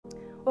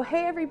Well,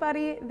 hey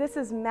everybody, this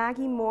is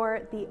Maggie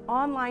Moore, the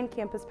online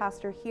campus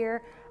pastor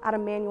here at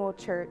Emmanuel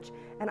Church.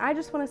 And I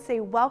just want to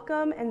say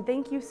welcome and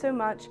thank you so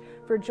much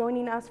for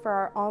joining us for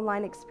our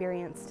online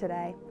experience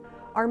today.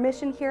 Our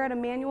mission here at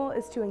Emmanuel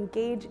is to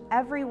engage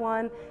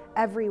everyone,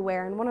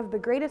 everywhere. And one of the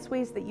greatest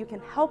ways that you can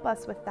help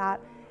us with that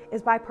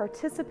is by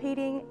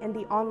participating in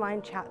the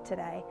online chat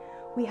today.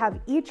 We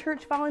have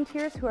eChurch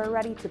volunteers who are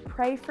ready to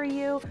pray for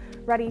you,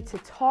 ready to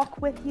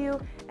talk with you,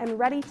 and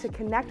ready to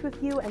connect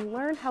with you and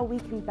learn how we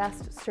can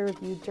best serve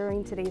you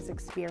during today's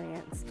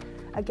experience.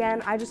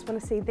 Again, I just want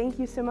to say thank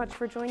you so much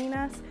for joining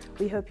us.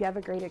 We hope you have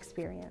a great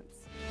experience.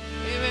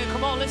 Amen.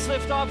 Come on, let's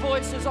lift our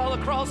voices all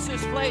across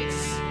this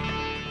place.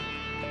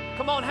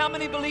 Come on, how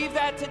many believe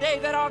that today,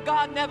 that our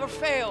God never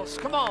fails?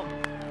 Come on.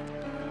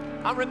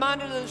 I'm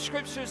reminded of the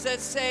scriptures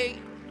that say,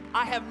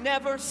 I have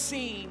never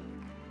seen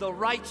the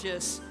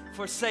righteous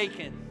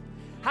forsaken.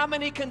 How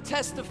many can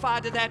testify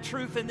to that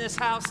truth in this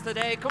house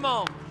today? Come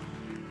on.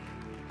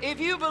 If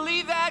you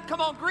believe that,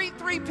 come on, greet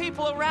 3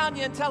 people around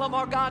you and tell them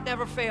our God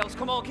never fails.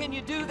 Come on, can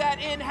you do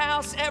that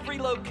in-house, every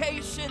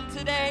location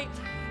today?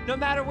 No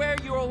matter where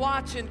you are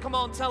watching, come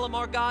on, tell them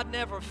our God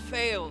never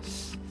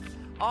fails.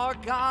 Our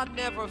God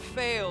never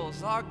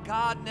fails. Our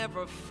God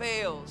never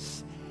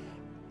fails.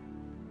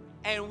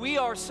 And we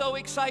are so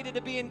excited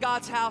to be in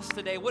God's house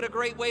today. What a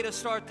great way to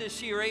start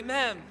this year.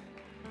 Amen.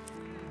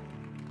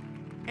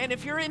 And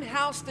if you're in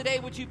house today,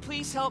 would you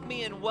please help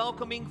me in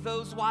welcoming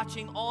those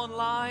watching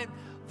online,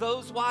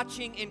 those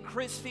watching in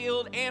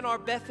Crisfield and our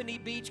Bethany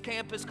Beach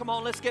campus. Come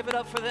on, let's give it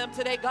up for them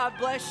today. God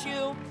bless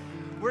you.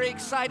 We're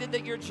excited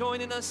that you're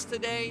joining us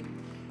today.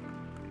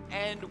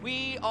 And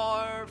we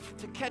are,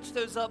 to catch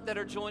those up that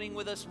are joining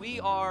with us,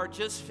 we are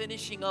just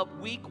finishing up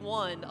week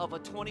 1 of a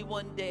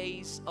 21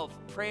 days of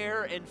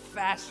prayer and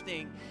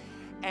fasting.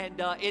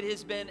 And it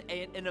has been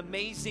an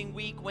amazing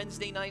week.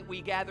 Wednesday night, we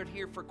gathered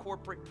here for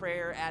corporate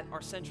prayer at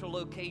our central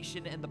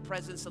location, and the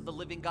presence of the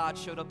living God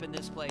showed up in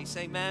this place.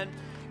 Amen.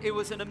 It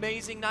was an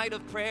amazing night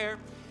of prayer,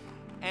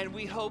 and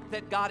we hope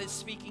that God is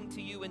speaking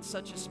to you in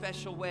such a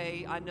special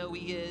way. I know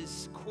He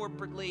is.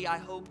 Corporately, I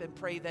hope and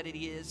pray that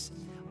He is.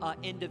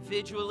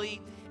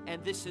 Individually,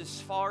 and this is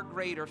far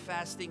greater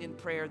fasting and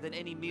prayer than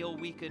any meal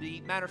we could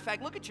eat. Matter of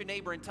fact, look at your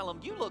neighbor and tell him,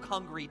 you look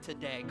hungry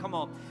today. Come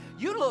on.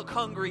 You look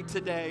hungry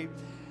today.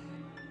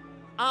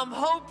 I'm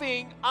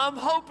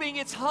hoping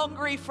it's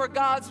hungry for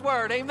God's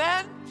word.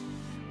 Amen?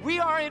 We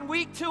are in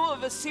week 2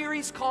 of a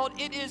series called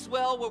It Is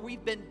Well, where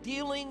we've been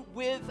dealing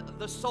with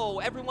the soul.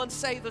 Everyone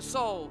say the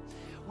soul.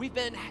 We've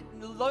been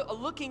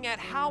looking at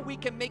how we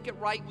can make it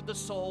right with the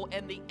soul,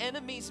 and the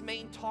enemy's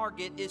main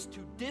target is to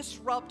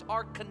disrupt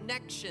our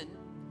connection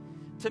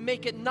to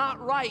make it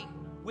not right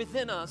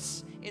within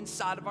us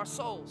inside of our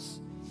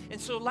souls.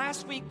 And so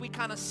last week we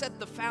kind of set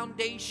the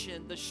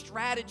foundation, the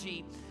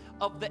strategy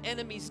of the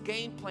enemy's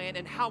game plan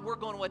and how we're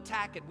going to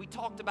attack it. We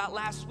talked about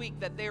last week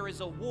that there is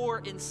a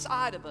war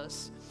inside of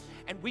us,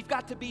 and we've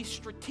got to be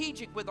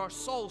strategic with our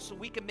soul so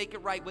we can make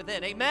it right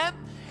within. Amen?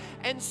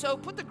 And so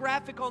put the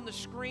graphic on the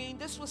screen.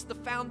 This was the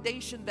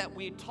foundation that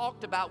we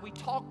talked about. We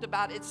talked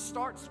about it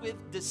starts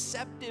with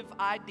deceptive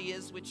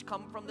ideas which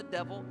come from the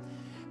devil,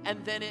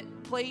 and then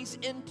it plays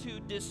into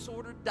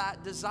disordered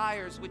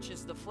desires, which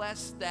is the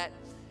flesh, that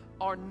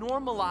are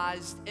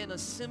normalized in a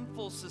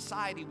sinful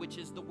society, which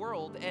is the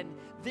world. And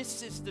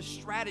this is the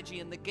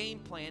strategy and the game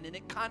plan, and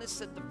it kind of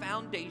set the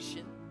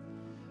foundation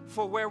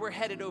for where we're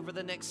headed over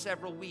the next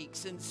several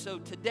weeks. And so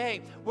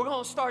today we're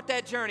going to start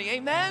that journey.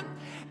 Amen?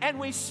 And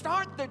we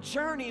start the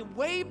journey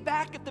way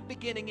back at the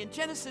beginning in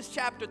Genesis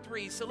chapter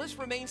 3. So let's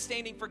remain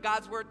standing for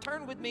God's word.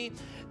 Turn with me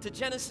to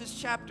Genesis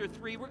chapter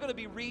 3. We're going to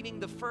be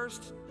reading the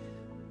first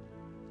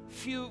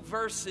few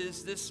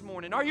verses this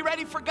morning. Are you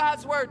ready for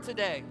God's word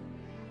today?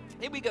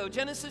 Here we go.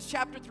 Genesis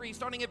chapter 3,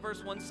 starting at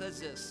verse 1, says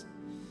this.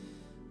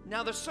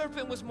 Now the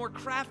serpent was more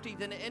crafty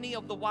than any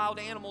of the wild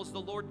animals the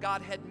Lord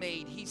God had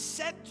made. He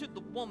said to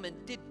the woman,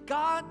 did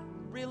God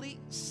really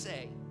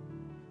say,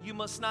 you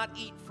must not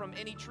eat from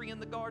any tree in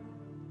the garden?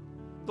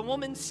 The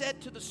woman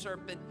said to the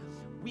serpent,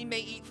 we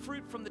may eat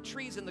fruit from the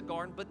trees in the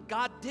garden, but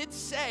God did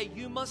say,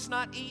 you must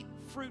not eat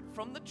fruit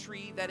from the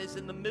tree that is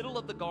in the middle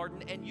of the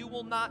garden, and you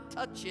will not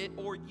touch it,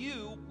 or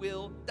you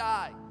will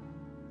die.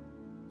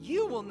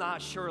 You will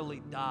not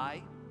surely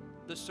die,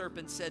 the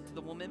serpent said to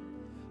the woman,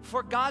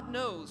 for God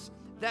knows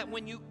that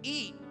when you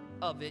eat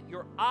of it,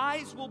 your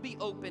eyes will be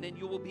open and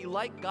you will be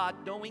like God,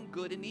 knowing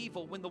good and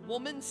evil. When the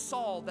woman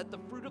saw that the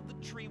fruit of the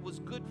tree was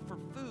good for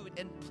food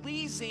and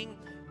pleasing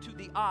to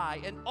the eye,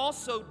 and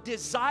also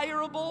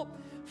desirable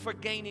for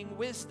gaining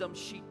wisdom,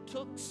 she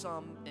took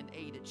some and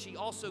ate it. She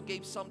also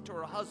gave some to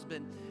her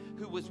husband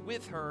who was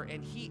with her,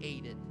 and he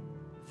ate it.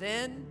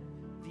 Then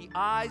the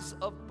eyes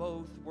of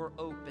both were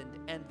opened,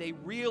 and they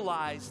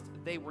realized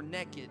they were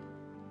naked.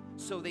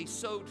 So they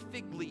sewed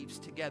fig leaves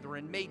together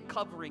and made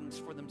coverings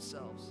for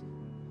themselves.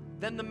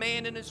 Then the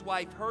man and his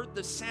wife heard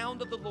the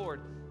sound of the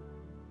Lord,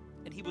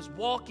 and he was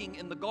walking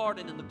in the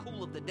garden in the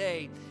cool of the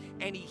day,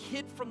 and he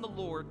hid from the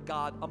Lord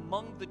God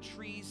among the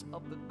trees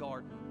of the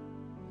garden.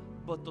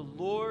 But the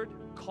Lord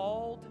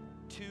called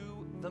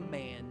to the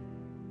man,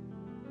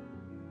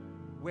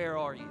 where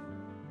are you?"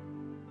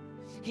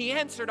 He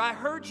answered, "I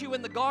heard you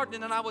in the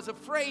garden, and I was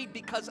afraid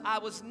because I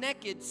was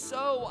naked,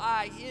 so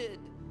I hid."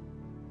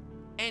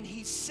 And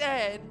he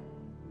said,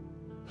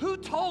 "Who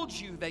told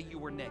you that you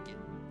were naked?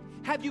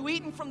 Have you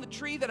eaten from the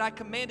tree that I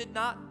commanded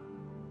not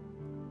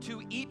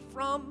to eat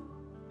from?"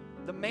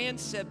 The man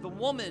said, "The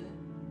woman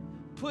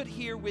put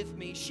here with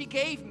me, she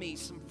gave me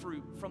some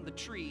fruit from the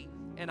tree,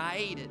 and I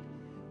ate it."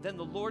 Then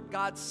the Lord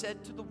God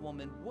said to the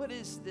woman, "What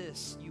is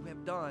this you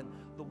have done?"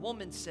 The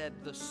woman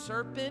said, "The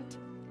serpent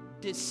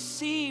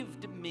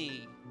deceived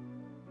me,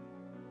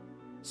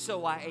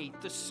 so I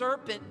ate." The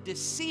serpent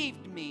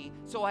deceived me,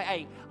 so I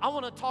ate. I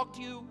want to talk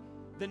to you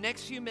the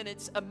next few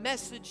minutes, a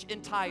message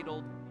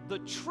entitled, "The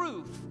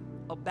Truth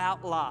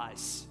About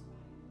Lies."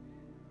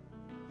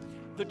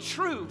 The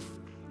truth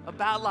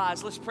about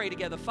lies. Let's pray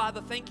together.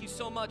 Father, thank you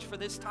so much for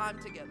this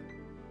time together.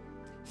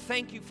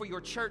 Thank you for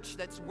your church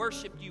that's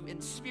worshiped you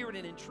in spirit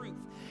and in truth.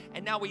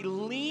 And now we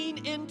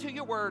lean into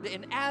your word.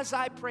 And as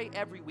I pray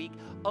every week,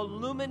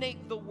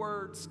 illuminate the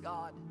words,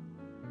 God,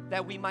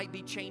 that we might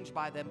be changed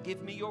by them.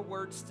 Give me your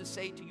words to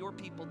say to your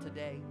people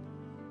today.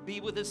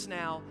 Be with us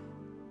now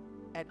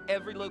at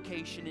every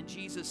location in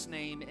Jesus'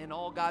 name. And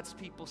all God's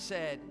people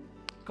said,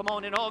 come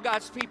on, and all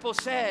God's people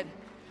said,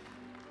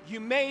 you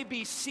may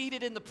be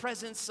seated in the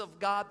presence of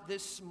God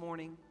this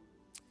morning.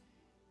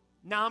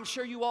 Now, I'm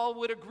sure you all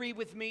would agree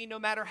with me, no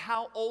matter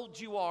how old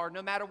you are,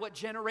 no matter what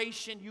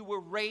generation you were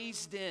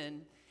raised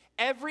in,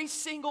 every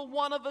single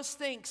one of us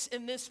thinks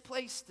in this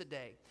place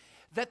today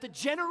that the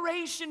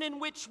generation in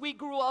which we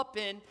grew up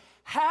in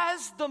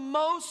has the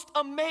most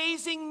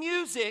amazing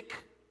music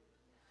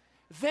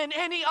than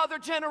any other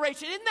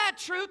generation. Isn't that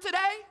true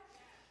today?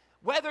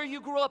 Whether you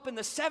grew up in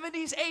the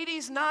 70s,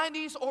 80s,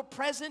 90s, or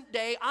present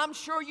day, I'm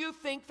sure you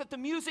think that the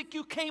music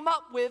you came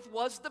up with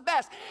was the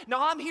best.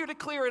 Now, I'm here to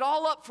clear it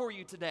all up for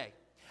you today.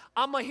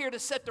 I'm here to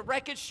set the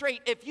record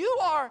straight. If you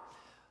are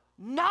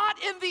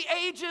not in the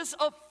ages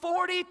of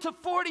 40 to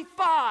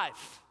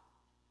 45,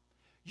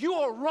 you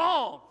are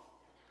wrong.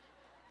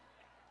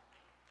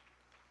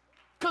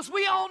 Because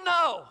we all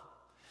know,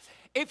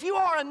 if you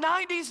are a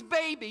 90s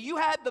baby, you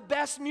had the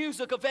best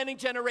music of any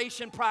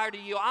generation prior to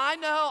you. I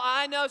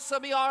know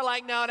some of you are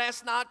like, no,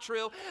 that's not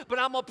true, but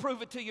I'm going to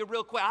prove it to you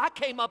real quick. I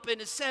came up in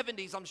the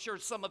 70s, I'm sure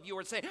some of you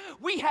are saying.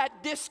 We had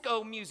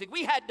disco music.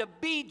 We had the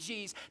Bee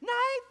Gees.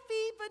 Night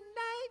fever,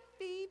 night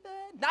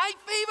fever, night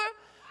fever.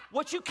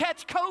 What you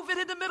catch COVID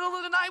in the middle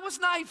of the night was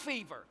night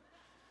fever.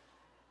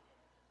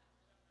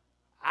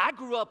 I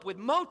grew up with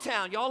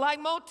Motown. Y'all like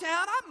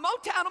Motown?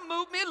 Motown will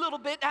move me a little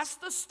bit. That's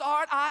the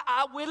start,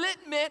 I will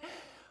admit.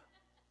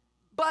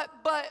 But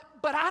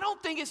I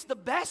don't think it's the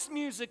best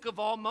music of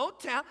all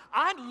Motown.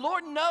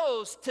 Lord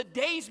knows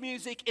today's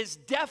music is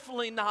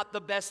definitely not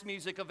the best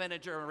music of any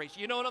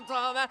generation. You know what I'm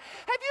talking about?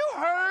 Have you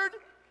heard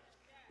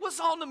what's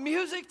on the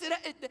music today?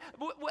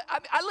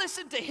 I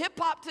listened to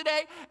hip-hop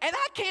today, and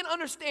I can't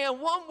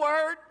understand one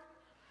word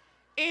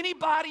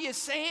anybody is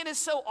saying. Is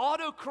so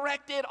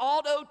auto-corrected,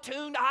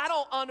 auto-tuned. I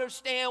don't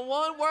understand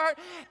one word.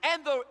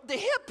 And the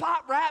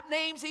hip-hop rap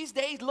names these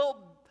days, Lil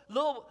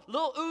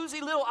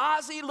Uzi, Lil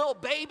Ozzy, Lil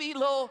Baby,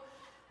 Lil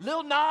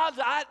Nas,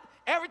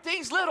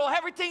 everything's little,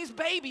 everything's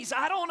babies.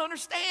 I don't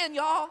understand,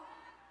 y'all.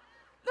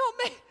 It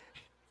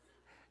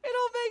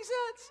don't make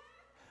sense.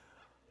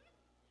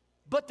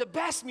 But the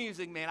best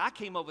music, man, I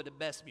came up with the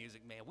best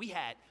music, man.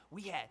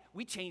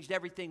 We changed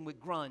everything with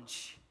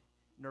grunge.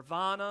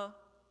 Nirvana,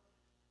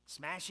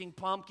 Smashing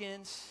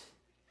Pumpkins.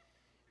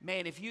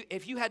 Man, if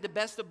you had the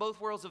best of both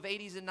worlds of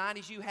 80s and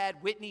 90s, you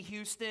had Whitney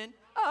Houston.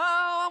 Oh,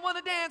 I want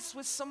to dance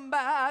with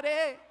somebody.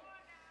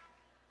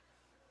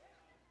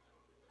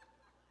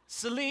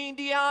 Celine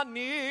Dion,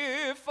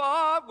 near,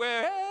 far,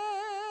 wherever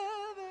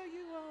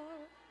you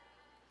are.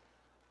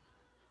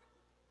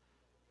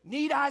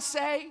 Need I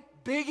say,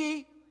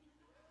 Biggie,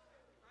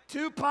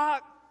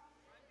 Tupac,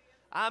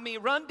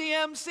 Run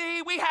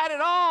DMC. We had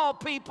it all,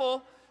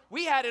 people.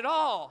 We had it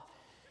all.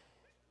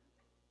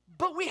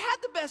 But we had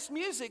the best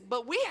music,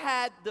 but we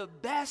had the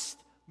best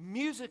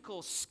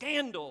musical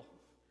scandal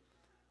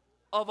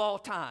of all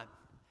time.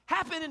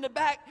 Happened in the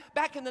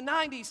back in the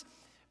 90s,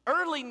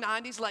 early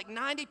 90s, like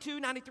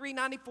 92, 93,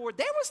 94.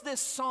 There was this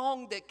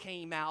song that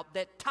came out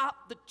that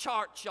topped the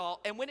charts, y'all.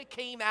 And when it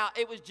came out,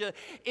 it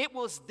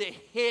was the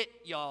hit,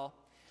 y'all.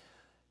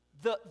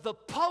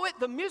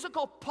 The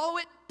musical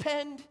poet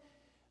penned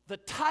the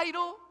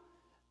title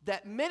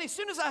that many, as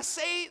soon as I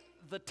say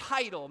the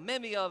title,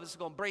 many of us are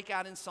going to break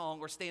out in song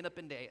or stand up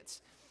and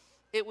dance.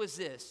 It was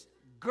this: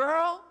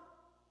 girl,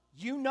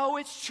 you know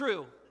it's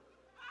true.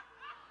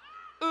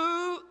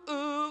 Ooh,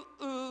 ooh,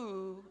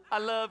 ooh, I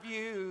love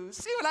you.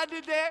 See what I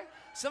did there?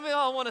 Some of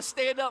y'all want to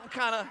stand up and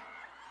kind of,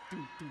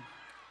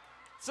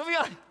 some of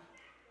y'all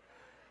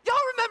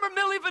remember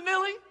Milli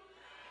Vanilli?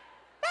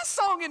 That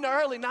song in the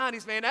early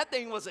 90s, man, that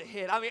thing was a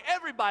hit.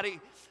 Everybody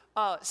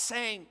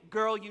sang,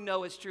 girl, you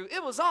know it's true.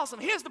 It was awesome.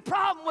 Here's the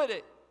problem with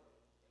it.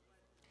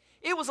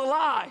 It was a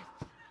lie.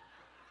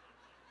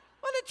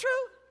 Wasn't it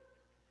true?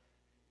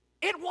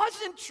 It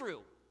wasn't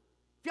true.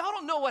 If y'all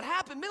don't know what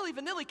happened, Milli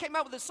Vanilli came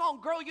out with this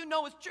song, Girl, You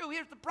Know It's True.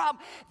 Here's the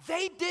problem.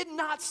 They did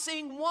not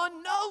sing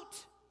one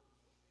note.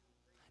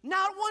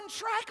 Not one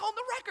track on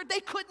the record. They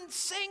couldn't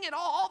sing at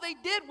all. All they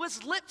did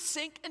was lip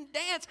sync and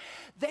dance.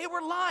 They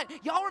were lying.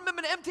 Y'all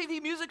remember the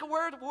MTV Music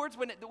Awards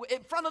when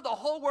in front of the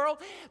whole world,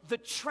 the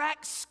track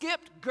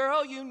skipped,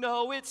 Girl, You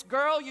Know It's,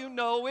 Girl, You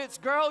Know It's,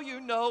 Girl, You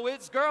Know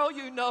It's, Girl,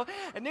 You Know.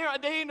 And they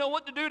didn't know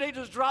what to do. They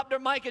just dropped their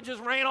mic and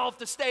just ran off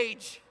the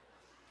stage.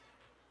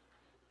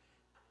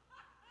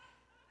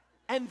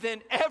 And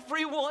then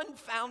everyone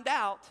found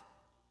out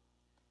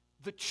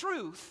the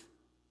truth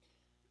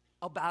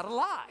about a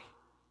lie.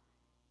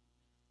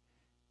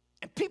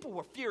 And people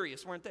were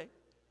furious, weren't they?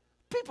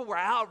 People were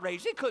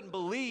outraged. They couldn't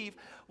believe,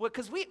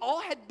 because we all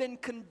had been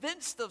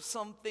convinced of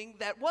something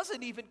that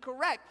wasn't even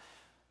correct.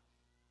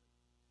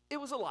 It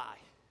was a lie.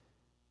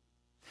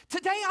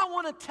 Today I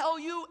want to tell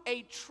you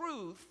a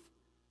truth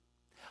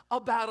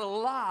about a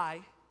lie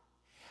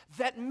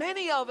that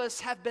many of us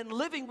have been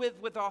living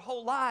with our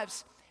whole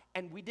lives,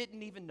 and we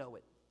didn't even know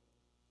it.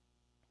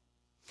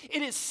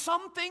 It is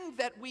something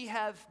that we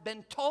have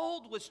been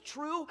told was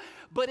true,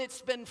 but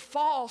it's been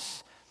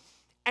false.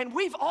 And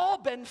we've all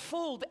been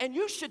fooled, and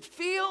you should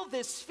feel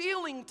this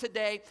feeling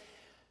today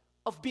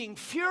of being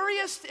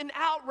furious and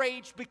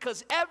outraged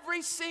because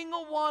every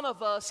single one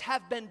of us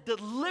have been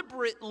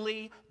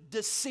deliberately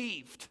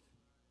deceived.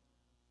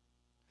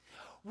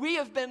 We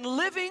have been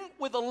living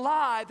with a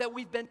lie that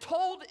we've been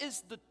told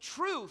is the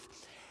truth,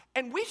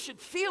 and we should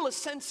feel a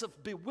sense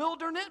of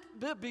bewilderment,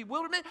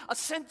 a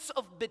sense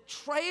of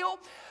betrayal,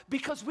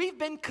 because we've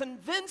been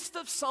convinced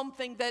of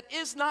something that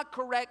is not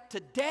correct.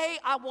 Today,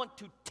 I want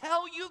to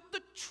tell you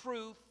the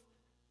truth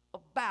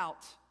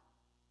about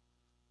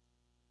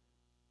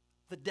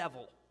the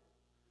devil,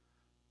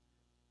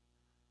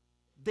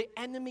 the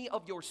enemy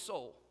of your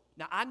soul.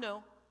 Now, I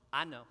know.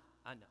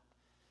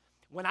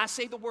 When I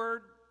say the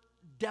word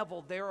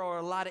devil, there are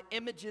a lot of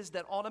images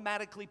that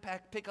automatically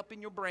pick up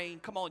in your brain.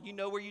 Come on, you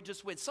know where you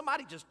just went.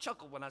 Somebody just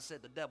chuckled when I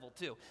said the devil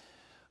too.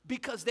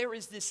 Because there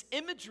is this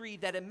imagery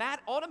that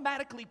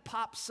automatically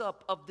pops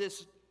up of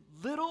this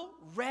little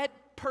red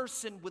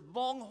person with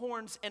long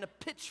horns and a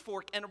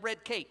pitchfork and a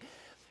red cape.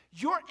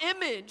 Your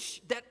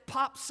image that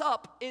pops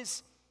up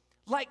is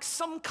like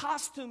some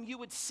costume you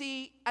would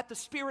see at the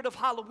Spirit of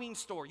Halloween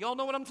store. Y'all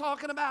know what I'm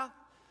talking about?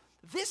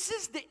 This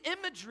is the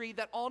imagery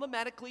that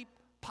automatically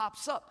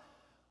pops up.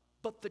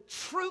 But the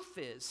truth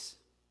is,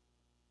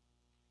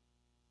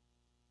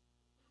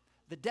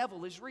 the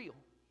devil is real.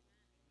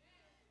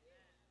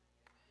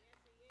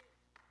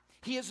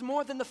 He is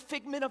more than the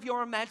figment of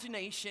your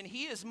imagination.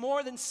 He is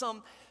more than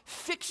some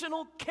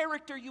fictional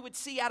character you would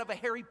see out of a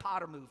Harry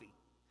Potter movie.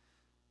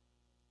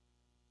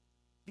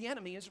 The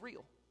enemy is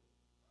real.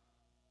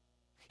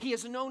 He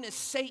is known as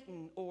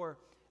Satan, or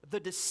the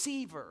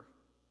deceiver,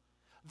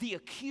 the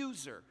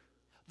accuser,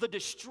 the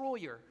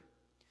destroyer,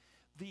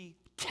 the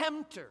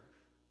tempter.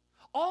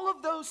 All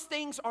of those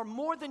things are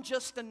more than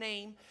just a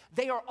name.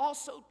 They are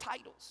also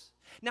titles.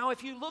 Now,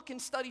 if you look and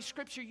study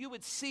Scripture, you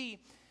would see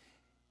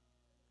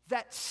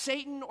that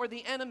Satan, or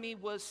the enemy,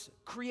 was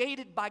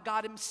created by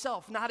God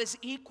himself, not as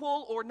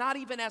equal or not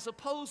even as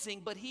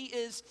opposing, but he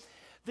is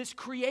this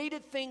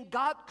created thing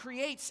God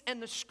creates,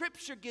 and the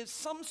Scripture gives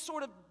some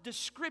sort of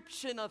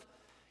description of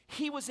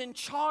he was in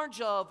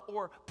charge of,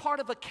 or part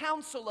of a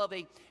council of,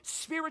 a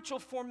spiritual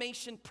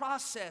formation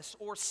process,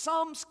 or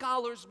some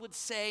scholars would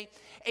say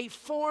a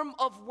form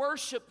of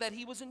worship that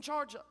he was in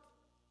charge of.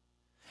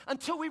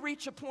 Until we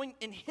reach a point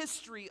in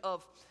history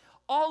of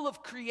all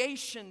of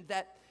creation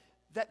that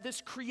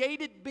this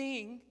created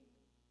being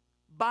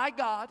by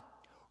God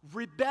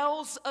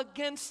rebels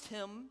against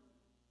him,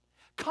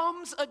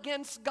 comes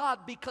against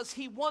God because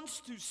he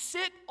wants to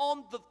sit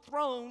on the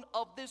throne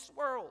of this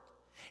world.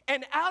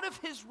 And out of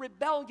his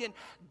rebellion,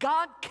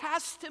 God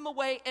cast him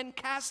away and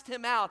cast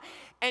him out.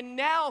 And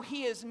now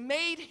he has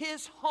made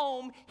his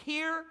home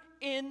here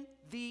in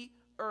the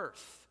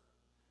earth.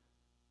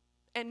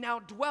 And now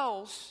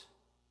dwells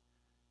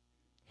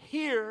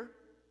here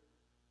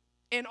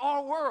in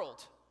our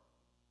world,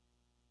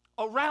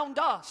 around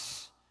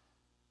us,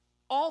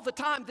 all the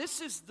time. This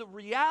is the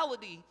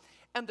reality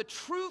and the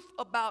truth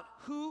about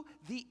who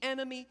the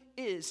enemy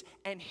is.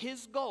 And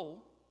his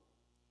goal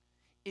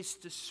is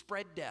to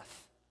spread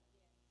death.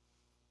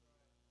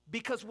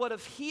 Because what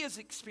if he has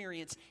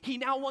experienced? He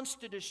now wants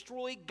to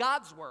destroy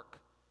God's work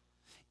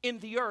in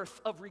the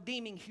earth of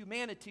redeeming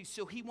humanity.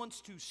 So he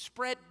wants to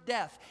spread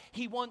death.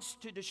 He wants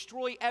to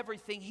destroy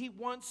everything. He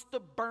wants to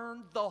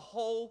burn the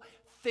whole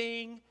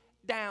thing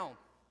down.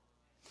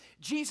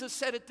 Jesus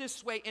said it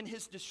this way in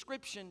his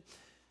description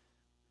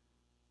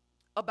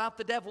about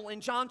the devil.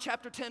 In John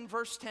chapter 10,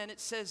 verse 10, it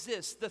says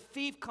this: the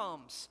thief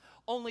comes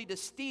only to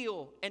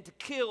steal and to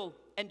kill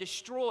and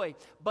destroy,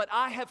 but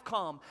I have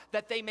come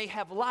that they may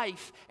have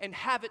life and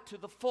have it to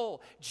the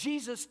full.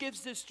 Jesus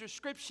gives this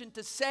description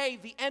to say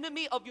the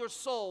enemy of your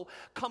soul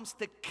comes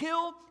to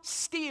kill,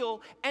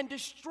 steal, and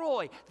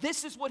destroy.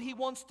 This is what he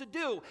wants to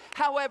do.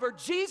 However,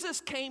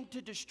 Jesus came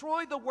to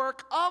destroy the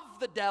work of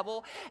the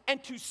devil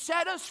and to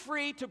set us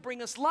free, to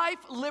bring us life,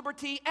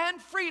 liberty,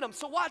 and freedom.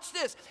 So watch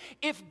this.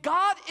 If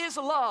God is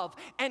love,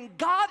 and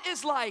God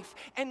is life,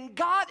 and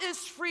God is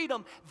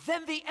freedom,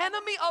 then the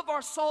enemy of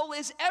our soul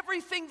is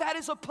everything that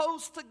is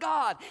opposed to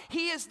God.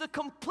 He is the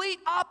complete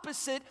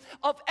opposite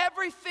of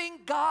everything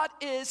God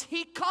is.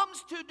 He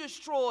comes to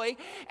destroy,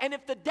 and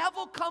if the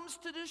devil comes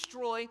to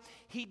destroy,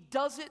 he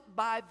does it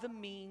by the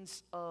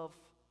means of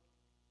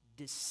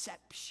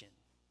deception.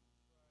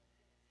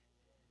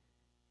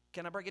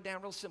 Can I break it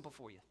down real simple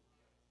for you?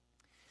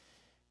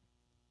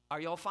 Are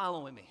y'all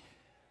following me?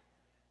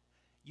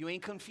 You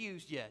ain't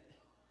confused yet.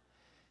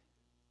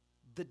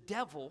 The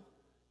devil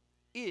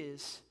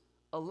is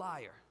a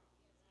liar.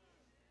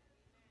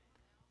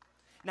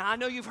 Now, I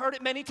know you've heard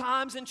it many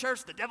times in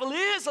church. The devil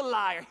is a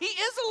liar. He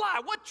is a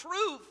liar. What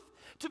truth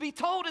to be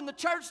told in the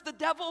church? The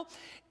devil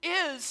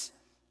is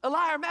a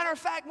liar. Matter of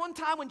fact, one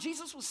time when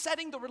Jesus was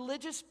setting the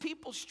religious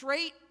people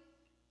straight,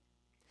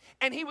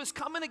 and he was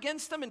coming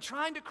against them and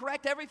trying to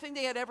correct everything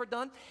they had ever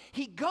done,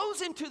 he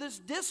goes into this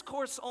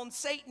discourse on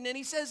Satan, and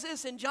he says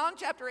this in John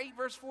chapter 8,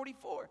 verse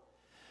 44.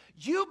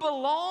 You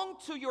belong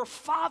to your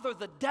father,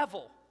 the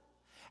devil,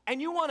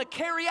 and you want to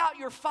carry out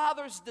your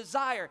father's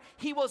desire.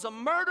 He was a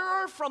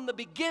murderer from the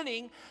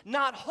beginning,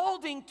 not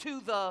holding to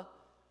the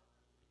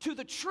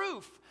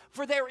truth.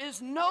 For there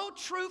is no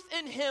truth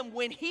in him.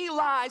 When he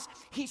lies,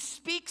 he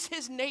speaks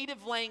his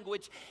native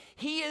language.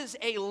 He is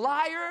a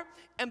liar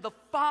and the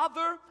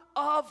father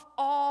of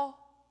all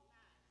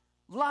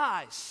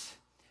lies.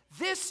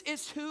 This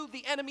is who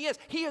the enemy is.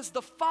 He is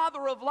the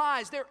father of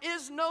lies. There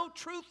is no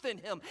truth in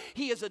him.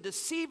 He is a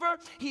deceiver.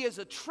 He is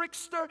a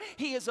trickster.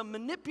 He is a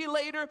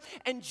manipulator.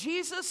 And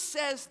Jesus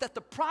says that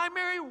the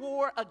primary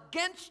war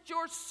against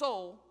your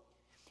soul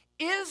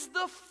is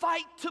the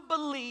fight to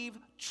believe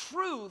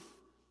truth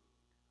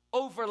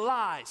over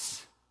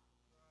lies.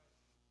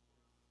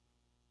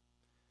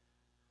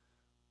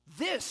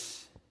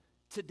 This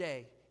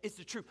today is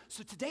the truth.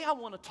 So today I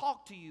want to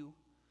talk to you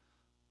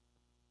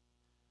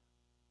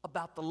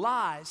about the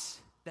lies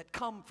that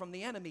come from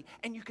the enemy.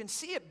 And you can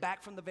see it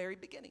back from the very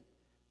beginning.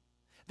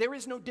 There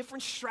is no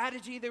different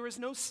strategy. There is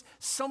no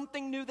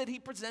something new that he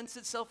presents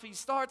itself. He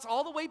starts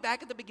all the way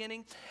back at the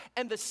beginning.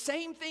 And the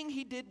same thing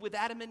he did with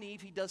Adam and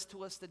Eve, he does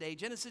to us today.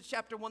 Genesis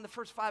chapter 1, the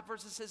first 5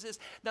 verses says this.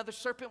 Now the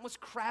serpent was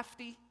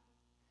crafty,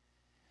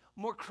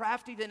 more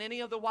crafty than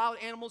any of the wild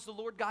animals the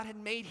Lord God had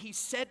made. He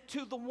said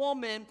to the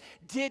woman,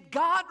 did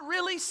God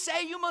really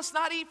say you must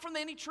not eat from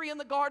any tree in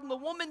the garden? The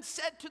woman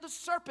said to the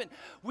serpent,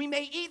 we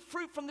may eat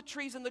fruit from the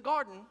trees in the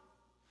garden,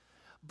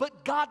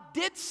 but God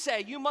did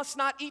say you must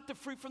not eat the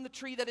fruit from the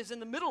tree that is in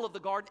the middle of the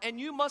garden, and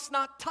you must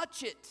not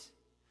touch it,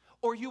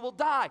 or you will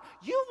die.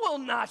 You will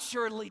not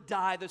surely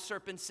die, the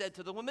serpent said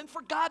to the woman,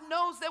 for God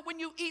knows that when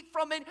you eat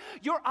from it,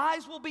 your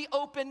eyes will be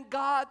opened,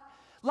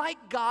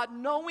 like God,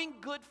 knowing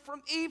good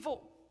from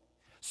evil.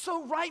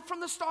 So right from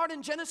the start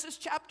in Genesis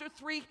chapter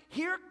 3,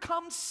 here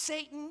comes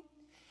Satan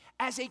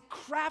as a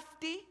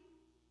crafty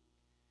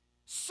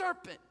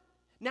serpent.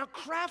 Now,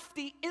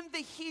 crafty in the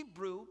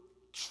Hebrew,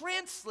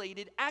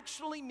 translated,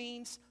 actually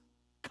means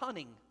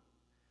cunning,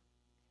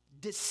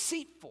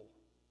 deceitful.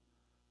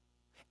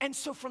 And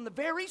so from the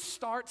very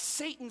start,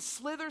 Satan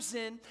slithers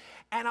in,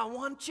 and I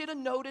want you to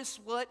notice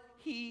what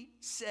he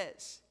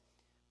says.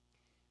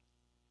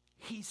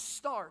 He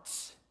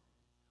starts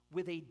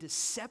with a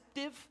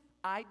deceptive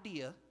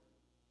idea.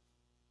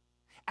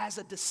 As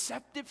a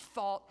deceptive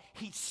thought,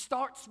 he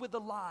starts with a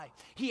lie.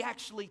 He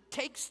actually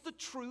takes the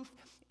truth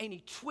and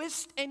he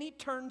twists and he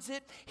turns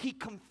it. He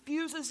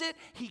confuses it.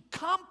 He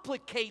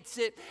complicates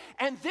it.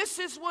 And this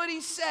is what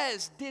he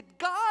says. Did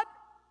God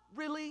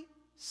really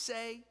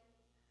say,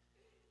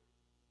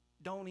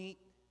 don't eat?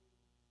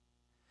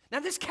 Now,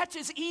 this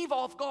catches Eve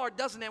off guard,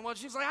 doesn't it? Well,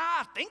 she's like,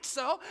 I think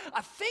so.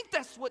 I think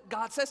that's what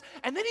God says.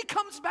 And then he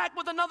comes back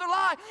with another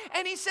lie,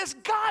 and he says,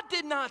 God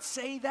did not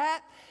say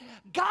that.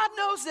 God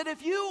knows that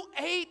if you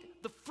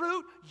ate the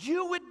fruit,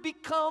 you would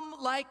become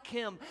like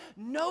him.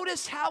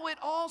 Notice how it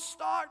all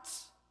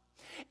starts.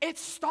 It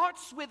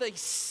starts with a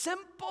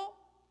simple,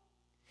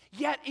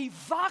 yet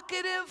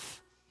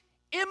evocative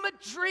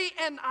imagery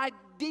and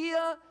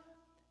idea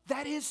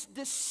that is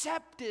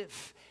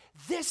deceptive.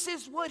 This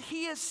is what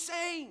he is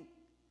saying.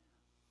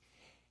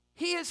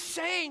 He is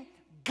saying,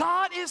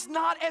 God is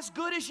not as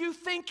good as you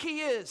think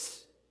he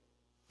is.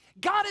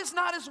 God is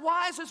not as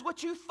wise as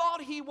what you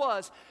thought he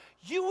was.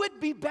 You would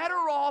be better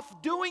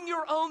off doing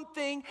your own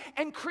thing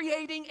and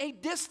creating a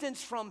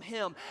distance from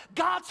him.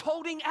 God's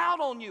holding out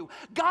on you.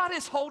 God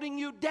is holding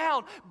you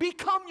down.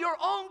 Become your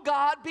own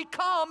God.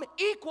 Become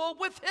equal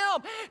with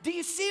him. Do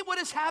you see what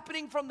is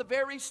happening from the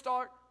very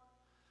start?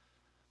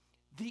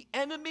 The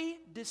enemy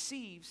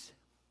deceives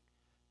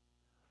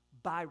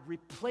by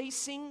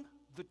replacing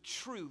the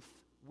truth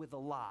with a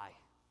lie.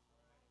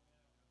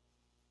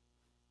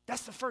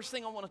 That's the first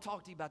thing I want to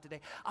talk to you about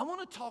today. I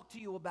want to talk to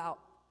you about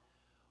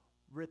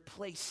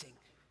replacing.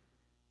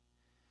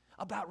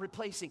 About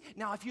replacing.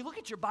 Now, if you look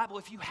at your Bible,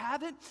 if you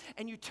have it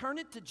and you turn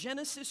it to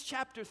Genesis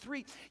chapter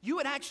 3, you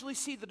would actually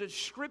see the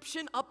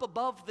description up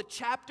above the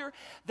chapter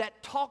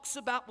that talks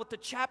about what the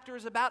chapter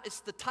is about. It's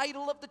the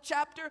title of the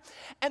chapter.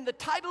 And the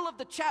title of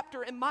the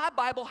chapter in my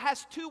Bible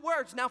has 2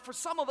 words. Now, for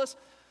some of us,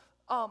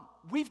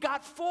 we've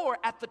got 4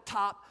 at the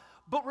top.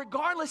 But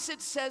regardless, it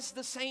says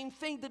the same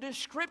thing. The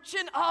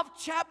description of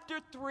chapter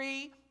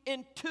 3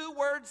 in 2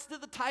 words to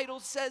the title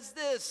says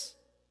this: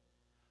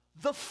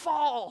 the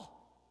fall.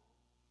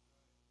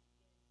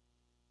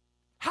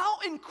 How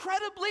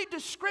incredibly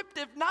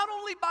descriptive, not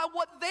only by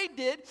what they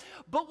did,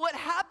 but what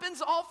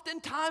happens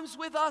oftentimes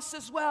with us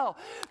as well.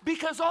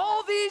 Because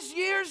all these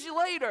years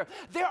later,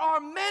 there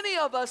are many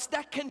of us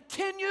that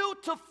continue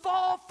to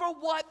fall for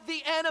what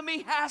the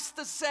enemy has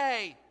to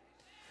say.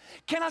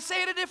 Can I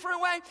say it a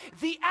different way?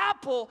 The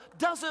apple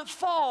doesn't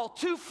fall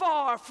too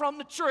far from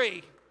the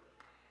tree.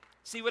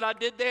 See what I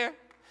did there?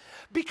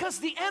 Because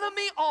the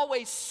enemy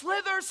always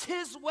slithers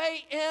his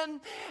way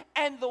in,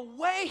 and the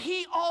way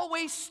he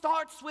always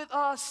starts with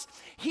us,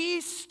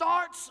 he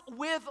starts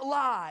with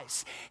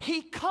lies.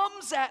 He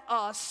comes at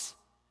us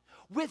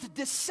with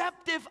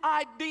deceptive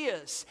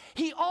ideas.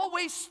 He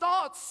always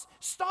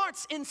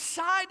starts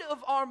inside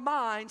of our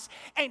minds,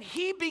 and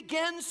he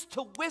begins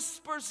to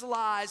whisper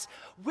lies.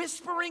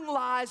 Whispering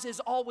lies is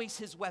always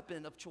his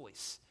weapon of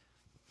choice.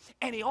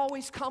 And he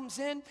always comes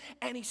in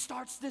and he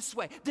starts this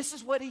way. This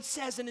is what he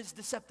says in his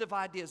deceptive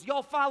ideas.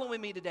 Y'all following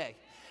me today?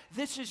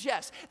 This is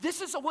yes. This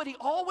is what he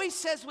always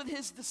says with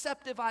his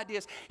deceptive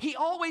ideas. He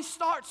always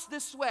starts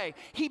this way.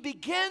 He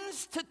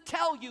begins to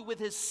tell you with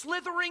his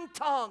slithering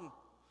tongue,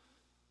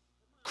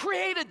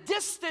 create a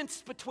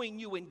distance between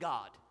you and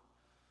God.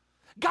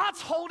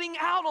 God's holding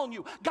out on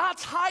you.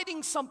 God's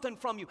hiding something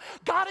from you.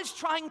 God is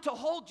trying to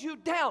hold you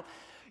down.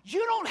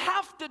 You don't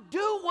have to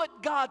do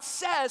what God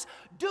says.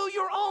 Do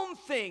your own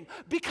thing.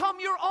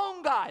 Become your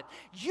own God.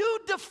 You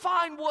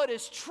define what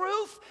is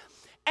truth,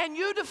 and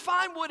you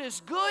define what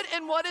is good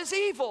and what is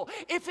evil.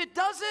 If it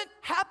doesn't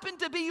happen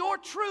to be your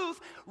truth,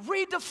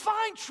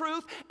 redefine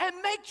truth and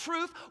make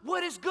truth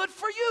what is good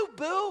for you,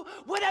 boo.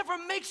 Whatever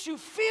makes you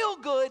feel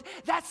good,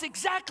 that's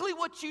exactly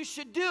what you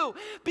should do.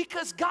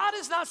 Because God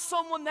is not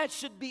someone that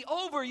should be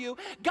over you.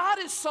 God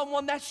is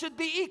someone that should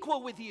be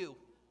equal with you.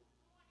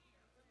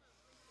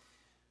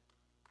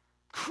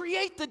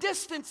 Create the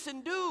distance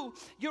and do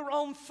your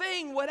own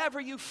thing, whatever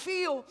you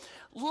feel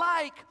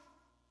like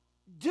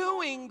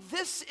doing.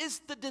 This is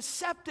the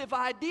deceptive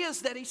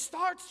ideas that he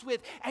starts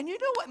with. And you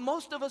know what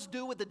most of us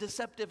do with the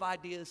deceptive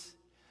ideas?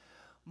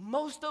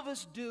 Most of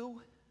us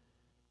do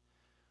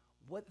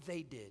what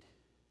they did.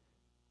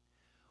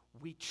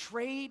 We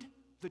trade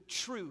the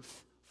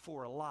truth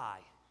for a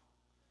lie.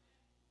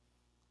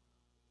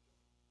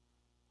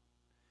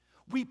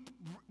 We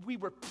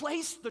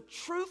replace the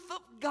truth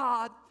of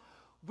God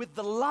with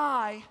the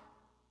lie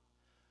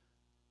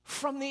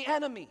from the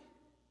enemy.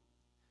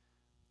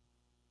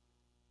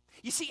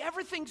 You see,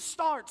 everything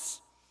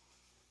starts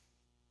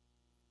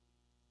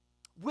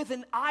with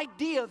an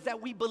idea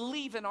that we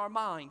believe in our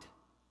mind.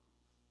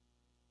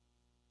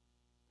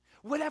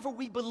 Whatever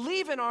we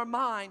believe in our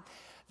mind,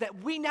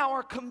 that we now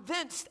are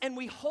convinced and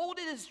we hold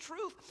it as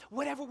truth,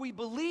 whatever we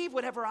believe,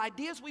 whatever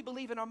ideas we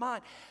believe in our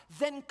mind,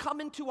 then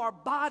come into our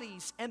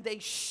bodies and they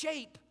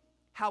shape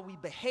how we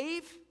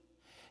behave.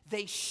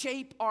 They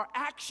shape our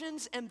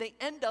actions, and they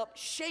end up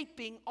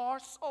shaping our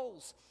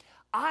souls.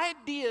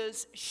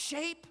 Ideas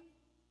shape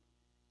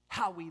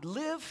how we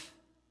live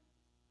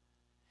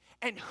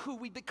and who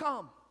we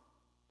become.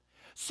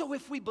 So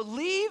if we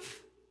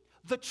believe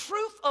the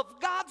truth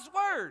of God's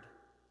word,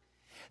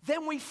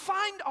 then we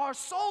find our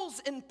souls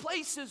in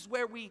places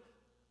where we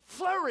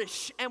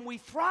flourish and we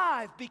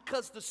thrive,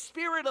 because the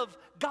Spirit of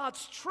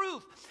God's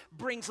truth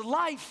brings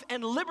life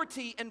and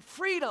liberty and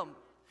freedom.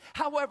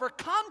 However,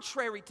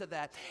 contrary to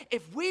that,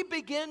 if we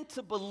begin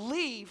to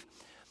believe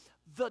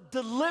the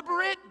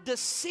deliberate,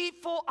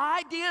 deceitful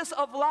ideas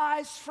of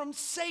lies from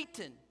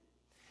Satan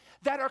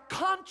that are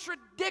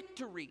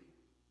contradictory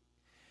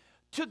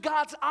to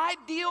God's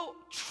ideal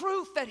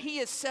truth that he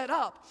has set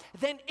up,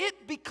 then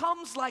it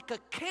becomes like a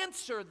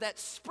cancer that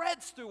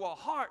spreads through our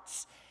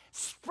hearts,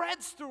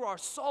 spreads through our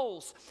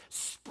souls,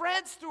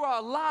 spreads through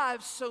our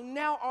lives. So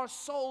now our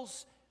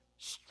souls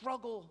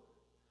struggle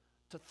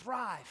to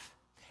thrive,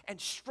 and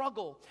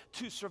struggle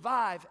to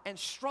survive, and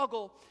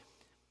struggle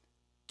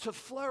to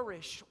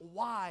flourish.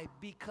 Why?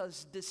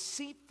 Because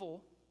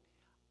deceitful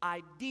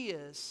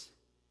ideas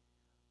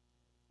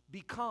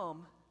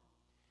become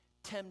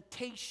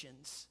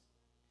temptations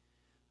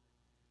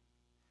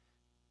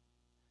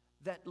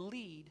that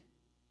lead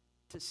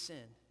to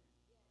sin.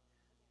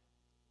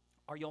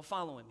 Are y'all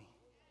following me?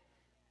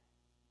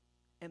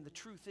 And the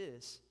truth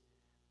is,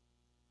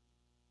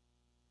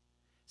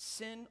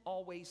 sin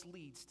always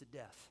leads to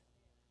death.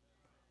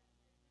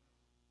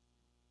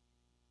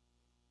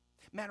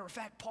 Matter of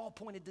fact, Paul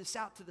pointed this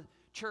out to the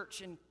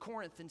church in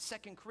Corinth in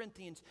 2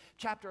 Corinthians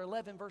chapter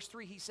 11, verse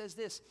 3. He says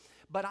this,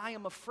 "But I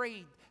am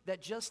afraid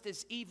that just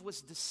as Eve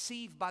was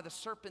deceived by the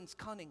serpent's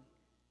cunning,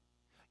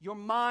 your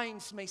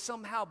minds may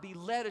somehow be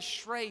led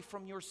astray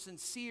from your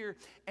sincere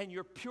and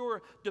your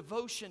pure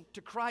devotion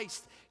to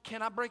Christ."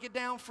 Can I break it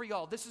down for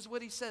y'all? This is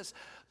what he says.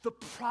 The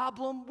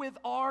problem with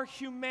our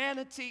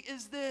humanity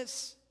is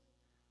this: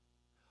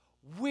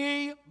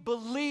 we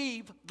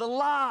believe the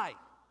lie.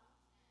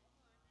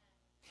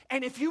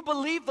 And if you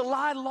believe the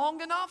lie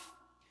long enough,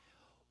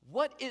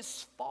 what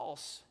is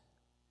false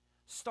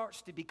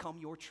starts to become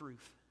your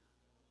truth.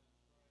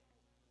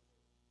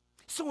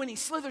 So when he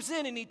slithers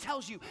in and he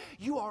tells you,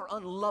 you are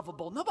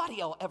unlovable, nobody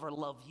will ever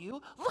love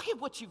you. Look at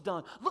what you've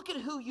done. Look at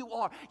who you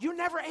are. You're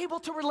never able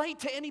to relate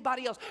to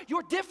anybody else.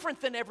 You're different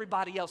than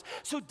everybody else.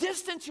 So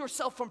distance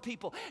yourself from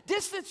people.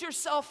 Distance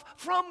yourself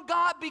from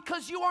God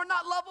because you are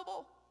not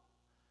lovable.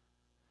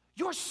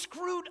 You're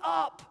screwed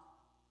up.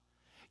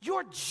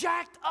 You're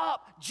jacked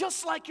up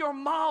just like your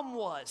mom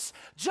was,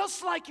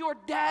 just like your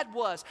dad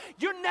was.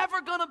 You're never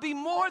going to be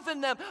more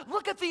than them.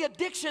 Look at the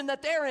addiction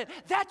that they're in.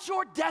 That's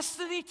your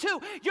destiny too.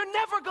 You're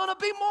never going to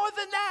be more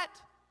than that.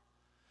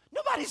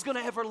 Nobody's going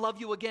to ever love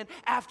you again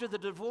after the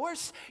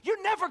divorce.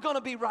 You're never going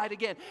to be right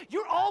again.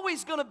 You're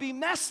always going to be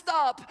messed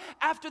up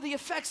after the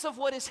effects of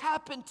what has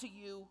happened to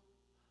you.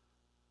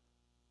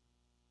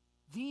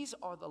 These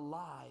are the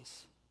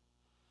lies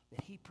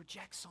that he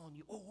projects on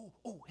you.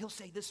 Oh, he'll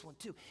say this one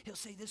too. He'll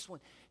say this one.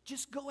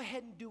 Just go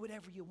ahead and do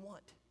whatever you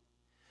want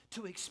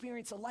to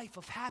experience a life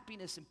of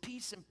happiness and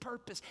peace and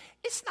purpose.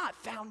 It's not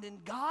found in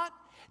God.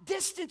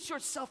 Distance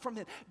yourself from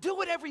him. Do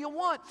whatever you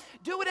want.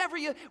 Do whatever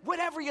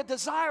you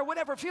desire,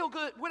 whatever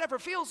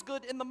feels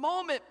good in the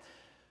moment.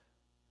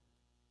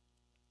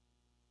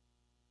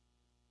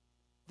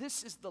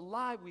 This is the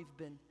lie we've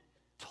been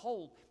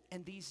told,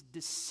 and these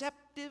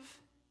deceptive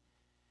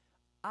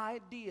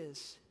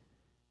ideas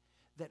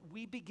that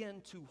we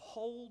begin to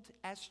hold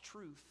as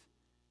truth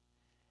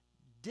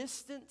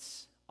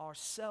distance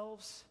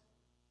ourselves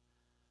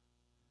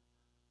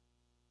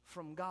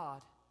from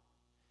God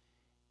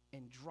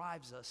and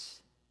drives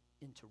us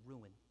into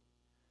ruin.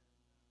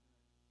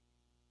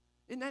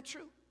 Isn't that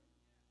true?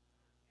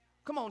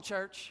 Come on,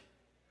 church.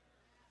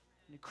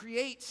 And it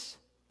creates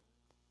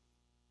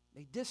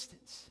a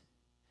distance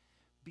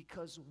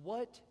because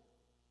what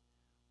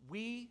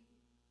we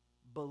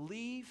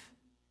believe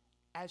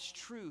as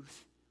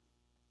truth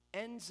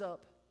ends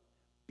up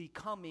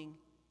becoming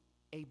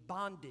a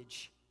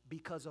bondage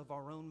because of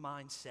our own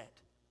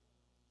mindset.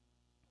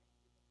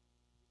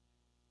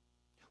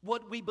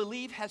 What we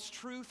believe as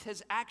truth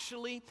has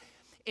actually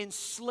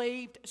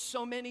enslaved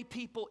so many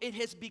people. It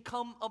has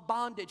become a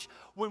bondage.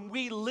 When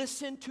we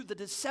listen to the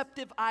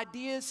deceptive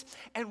ideas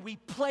and we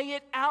play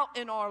it out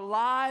in our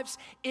lives,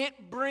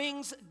 it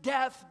brings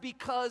death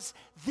because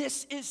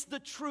this is the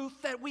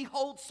truth that we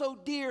hold so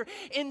dear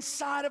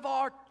inside of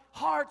our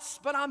hearts.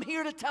 But I'm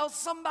here to tell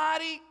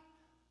somebody,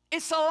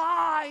 it's a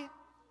lie.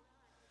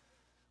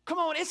 Come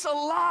on, it's a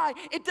lie.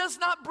 It does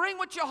not bring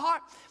what your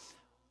heart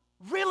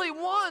really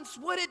wants.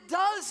 What it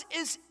does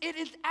is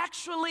it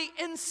actually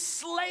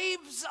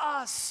enslaves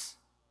us.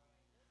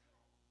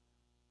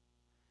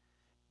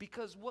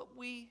 Because what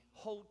we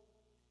hold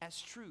as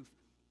truth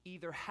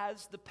either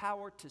has the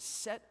power to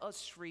set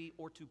us free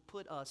or to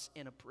put us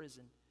in a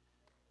prison.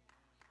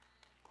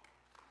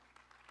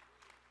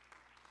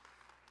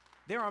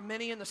 There are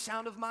many in the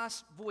sound of my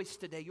voice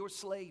today. You're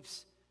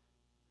slaves.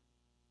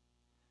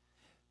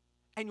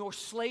 And you're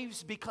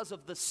slaves because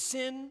of the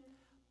sin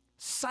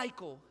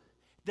cycle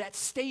that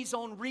stays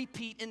on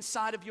repeat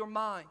inside of your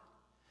mind.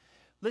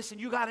 Listen,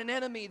 you got an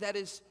enemy that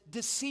is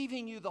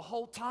deceiving you the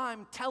whole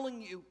time,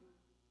 telling you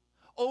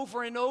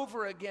over and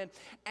over again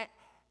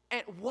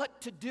and what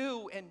to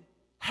do and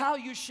how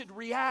you should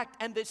react.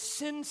 And this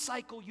sin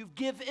cycle you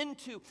give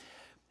into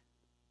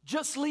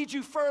just leads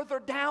you further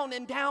down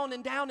and down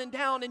and down and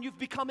down, and you've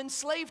become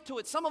enslaved to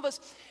it. Some of us,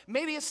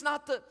 maybe it's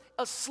not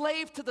a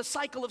slave to the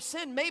cycle of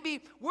sin.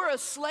 Maybe we're a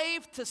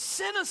slave to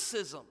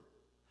cynicism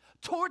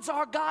towards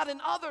our God and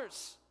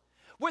others,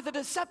 where the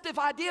deceptive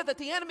idea that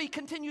the enemy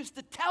continues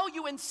to tell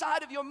you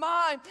inside of your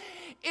mind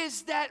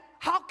is that,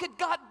 how could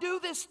God do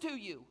this to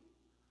you?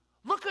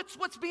 Look at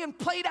what's being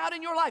played out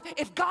in your life.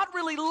 If God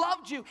really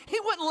loved you, he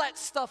wouldn't let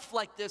stuff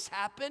like this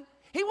happen.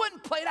 He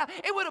wouldn't play it out.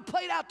 It would have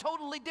played out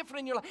totally different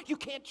in your life. You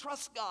can't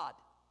trust God.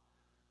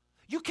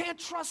 You can't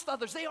trust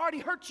others. They already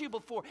hurt you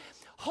before.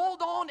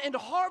 Hold on and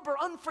harbor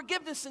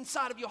unforgiveness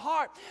inside of your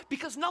heart,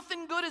 because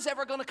nothing good is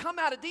ever going to come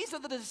out of. These are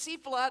the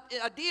deceitful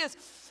ideas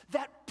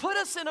that put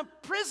us in a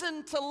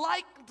prison to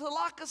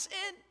lock us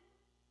in.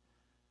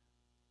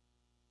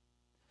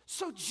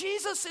 So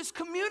Jesus is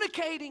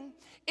communicating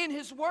in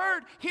his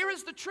word. Here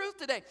is the truth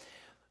today,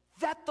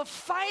 that the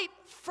fight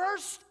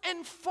first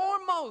and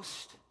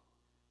foremost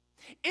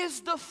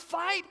is the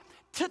fight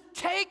to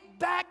take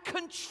back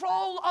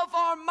control of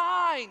our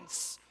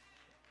minds.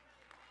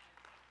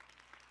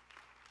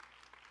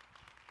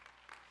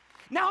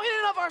 Now, in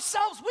and of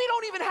ourselves, we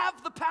don't even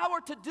have the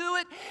power to do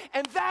it,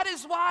 and that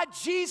is why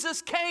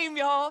Jesus came,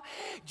 y'all.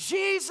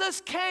 Jesus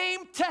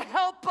came to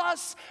help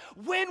us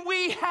when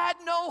we had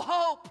no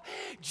hope.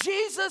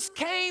 Jesus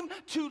came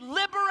to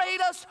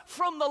liberate us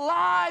from the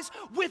lies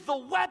with the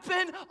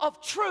weapon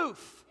of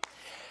truth.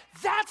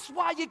 That's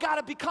why you got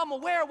to become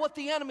aware of what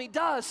the enemy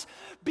does,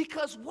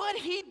 because what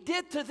he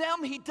did to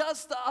them, he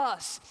does to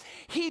us.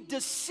 He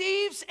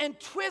deceives and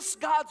twists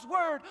God's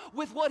word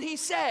with what he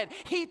said.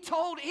 He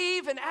told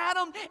Eve and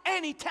Adam,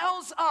 and he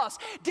tells us.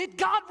 Did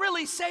God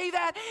really say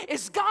that?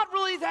 Is God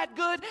really that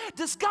good?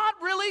 Does God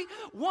really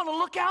want to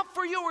look out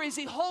for you, or is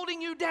he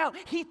holding you down?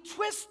 He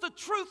twists the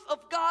truth of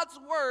God's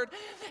word,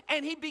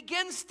 and he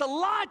begins to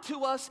lie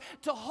to us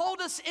to hold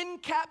us in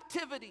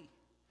captivity.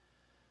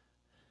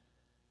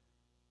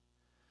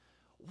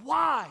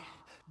 Why?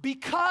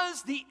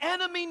 Because the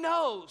enemy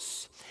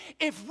knows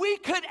if we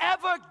could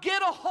ever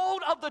get a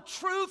hold of the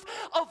truth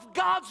of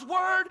God's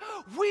word,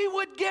 we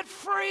would get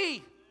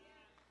free.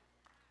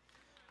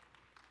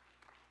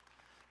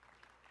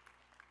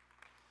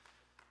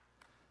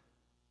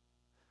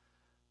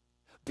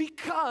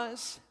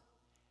 Because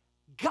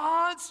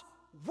God's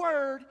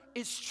word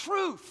is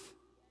truth.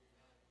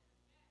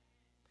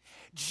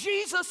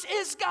 Jesus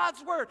is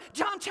God's word.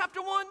 John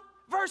chapter 1.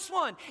 Verse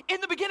 1, in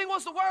the beginning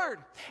was the Word,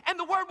 and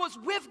the Word was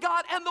with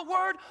God, and the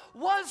Word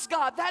was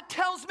God. That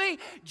tells me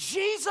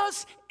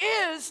Jesus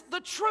is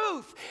the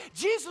truth.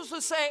 Jesus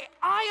would say,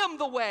 I am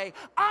the way,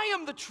 I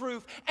am the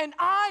truth, and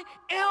I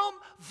am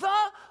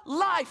the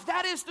life.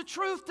 That is the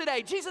truth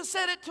today. Jesus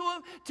said it to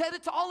him, said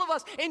it to all of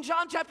us. In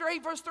John chapter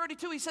 8, verse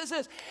 32, he says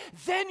this,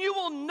 then you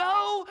will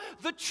know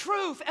the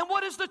truth. And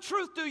what does the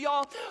truth do,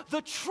 y'all?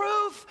 The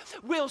truth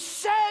will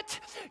set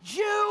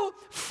you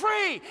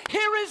free.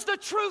 Here is the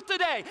truth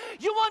today.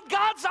 You want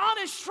God's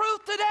honest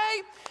truth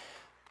today?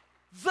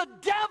 The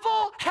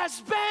devil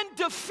has been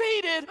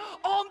defeated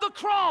on the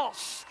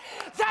cross.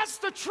 That's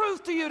the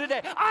truth to you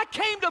today. I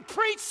came to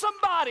preach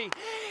somebody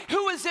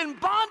who is in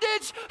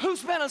bondage,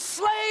 who's been a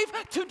slave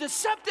to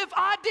deceptive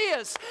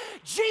ideas.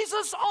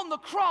 Jesus on the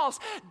cross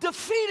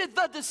defeated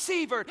the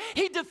deceiver.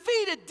 He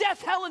defeated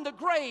death, hell, and the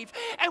grave.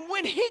 And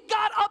when he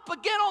got up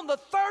again on the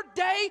third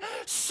day,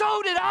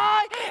 so did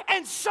I,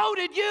 and so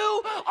did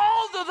you.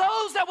 All of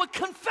those that would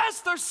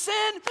confess their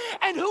sin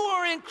and who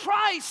are in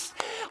Christ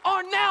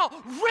are now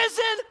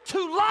risen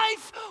to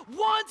life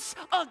once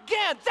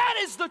again. That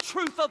is the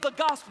truth of the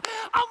gospel.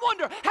 I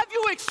wonder, have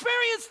you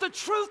experienced the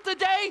truth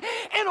today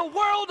in a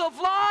world of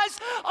lies,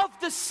 of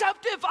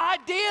deceptive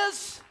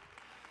ideas?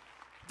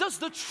 Does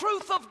the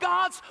truth of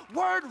God's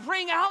word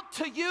ring out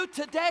to you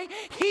today?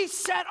 He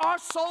set our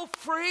soul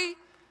free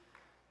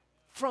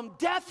from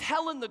death,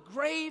 hell, and the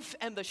grave,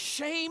 and the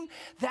shame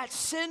that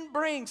sin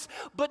brings.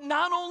 But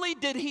not only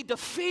did he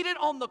defeat it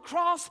on the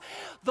cross,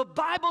 the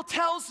Bible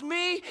tells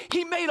me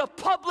he made a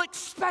public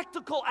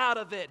spectacle out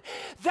of it.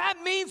 That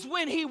means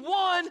when he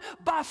won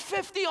by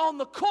 50 on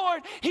the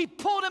court, he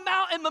pulled him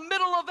out in the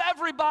middle of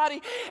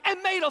everybody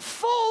and made a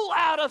fool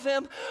out of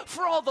him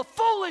for all the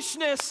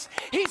foolishness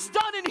he's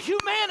done in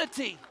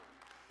humanity.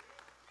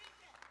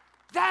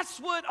 That's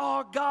what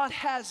our God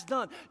has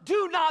done.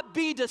 Do not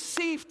be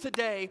deceived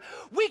today.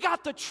 We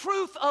got the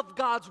truth of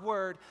God's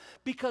word,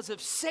 because if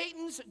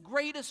Satan's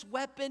greatest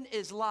weapon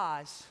is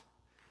lies,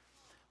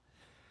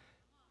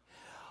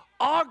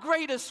 our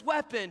greatest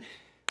weapon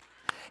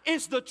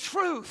is the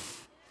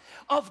truth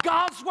of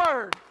God's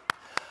word.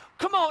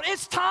 Come on,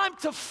 it's time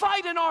to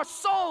fight in our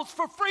souls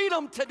for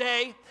freedom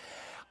today,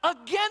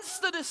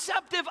 against the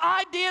deceptive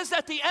ideas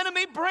that the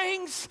enemy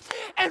brings,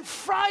 and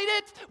fight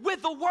it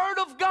with the word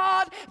of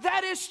God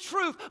that is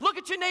truth. Look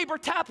at your neighbor,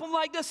 tap him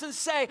like this and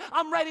say,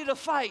 I'm ready to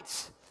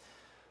fight.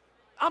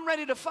 I'm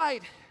ready to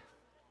fight.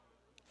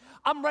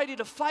 I'm ready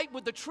to fight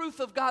with the truth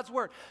of God's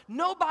word.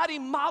 Nobody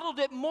modeled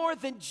it more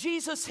than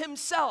Jesus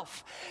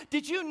himself.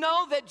 Did you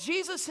know that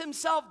Jesus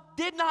himself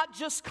did not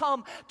just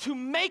come to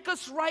make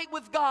us right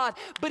with God,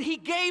 but he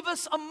gave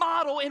us a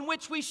model in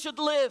which we should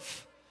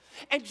live?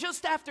 And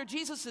just after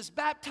Jesus is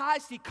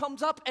baptized, he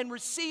comes up and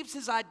receives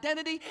his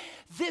identity.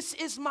 This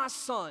is my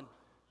son,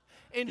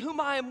 in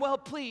whom I am well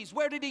pleased.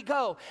 Where did he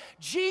go?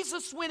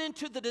 Jesus went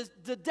into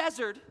the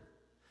desert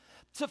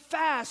to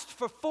fast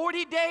for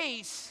 40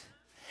 days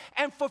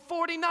and for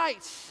 40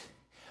 nights.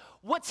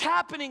 What's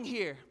happening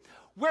here?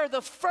 Where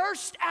the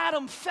first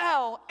Adam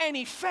fell and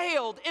he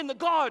failed in the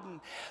garden,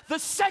 the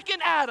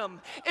second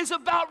Adam is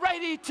about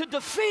ready to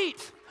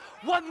defeat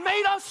what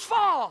made us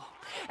fall.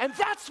 And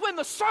that's when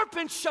the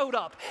serpent showed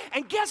up.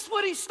 And guess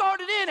what he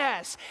started in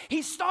as?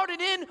 He started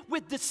in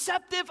with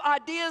deceptive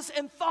ideas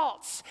and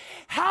thoughts.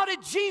 How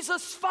did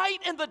Jesus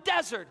fight in the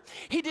desert?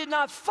 He did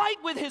not fight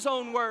with his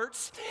own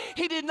words.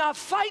 He did not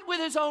fight with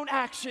his own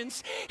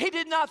actions. He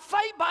did not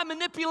fight by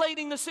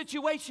manipulating the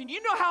situation.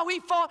 You know how he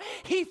fought?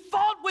 He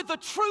fought with the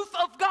truth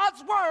of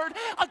God's word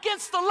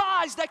against the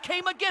lies that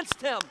came against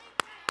him.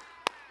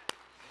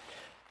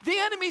 The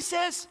enemy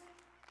says,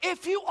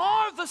 if you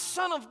are the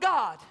Son of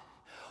God,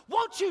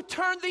 won't you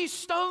turn these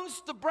stones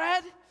to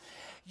bread?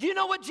 You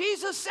know what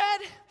Jesus said?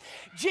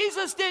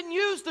 Jesus didn't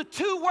use the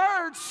two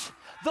words,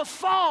 the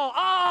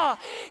fall.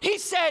 He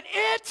said,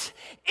 it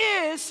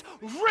is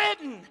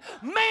written.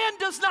 Man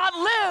does not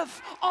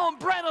live on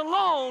bread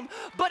alone,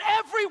 but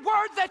every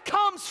word that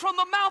comes from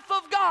the mouth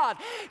of God.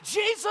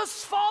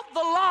 Jesus fought the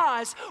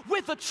lies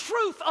with the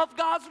truth of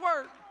God's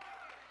word.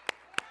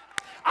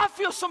 I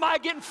feel somebody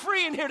getting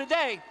free in here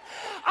today.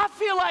 I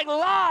feel like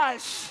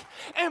lies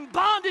and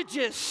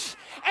bondages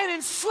and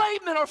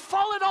enslavement are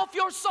falling off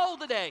your soul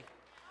today.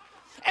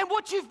 And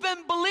what you've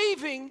been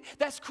believing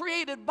that's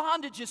created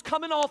bondage is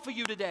coming off of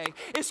you today.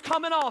 It's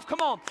coming off.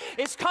 Come on.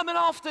 It's coming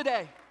off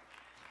today.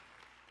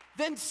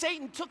 Then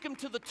Satan took him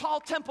to the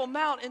tall Temple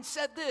Mount and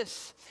said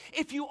this,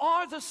 if you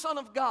are the Son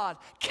of God,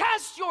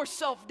 cast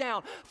yourself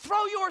down.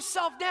 Throw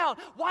yourself down.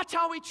 Watch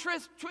how we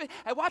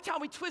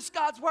twist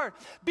God's word.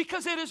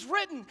 Because it is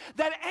written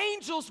that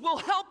angels will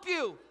help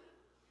you.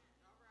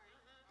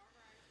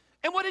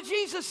 And what did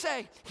Jesus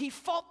say? He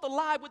fought the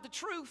lie with the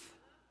truth.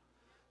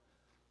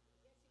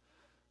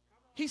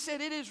 He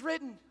said, it is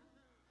written,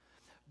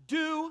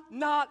 do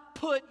not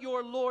put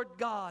your Lord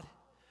God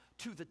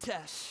to the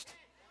test.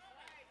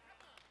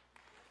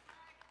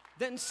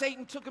 Then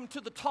Satan took him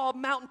to the tall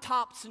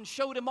mountaintops and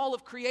showed him all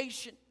of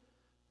creation,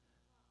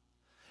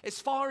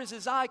 as far as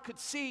his eye could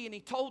see, and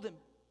he told him,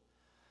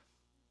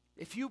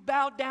 if you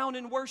bow down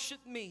and worship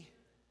me,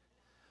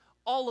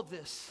 all of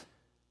this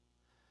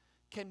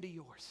can be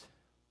yours.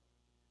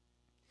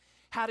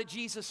 How did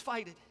Jesus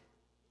fight it?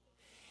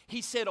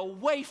 He said,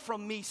 away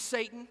from me,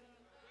 Satan.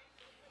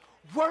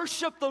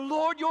 Worship the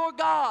Lord your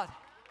God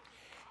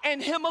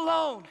and him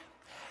alone.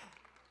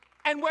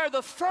 And where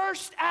the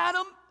first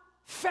Adam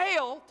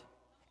failed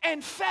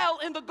and fell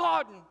in the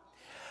garden,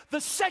 the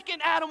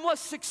second Adam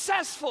was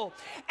successful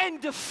and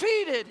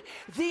defeated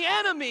the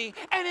enemy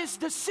and his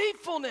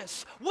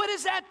deceitfulness. What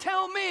does that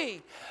tell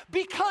me?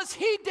 Because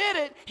he did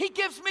it, he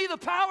gives me the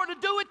power to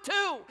do it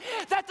too.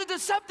 That the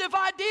deceptive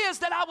ideas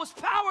that I was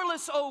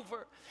powerless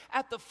over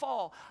at the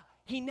fall,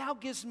 he now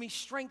gives me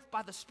strength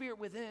by the Spirit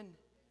within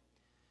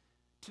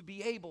to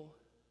be able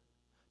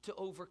to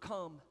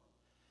overcome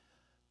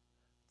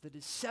the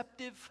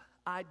deceptive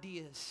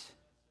ideas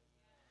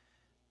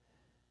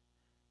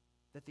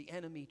that the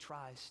enemy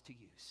tries to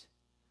use.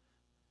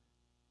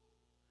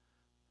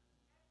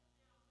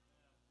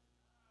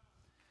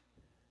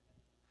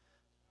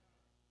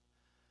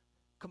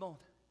 Come on.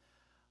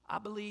 I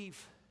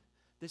believe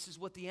this is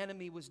what the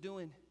enemy was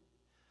doing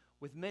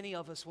with many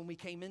of us when we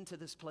came into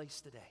this place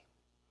today.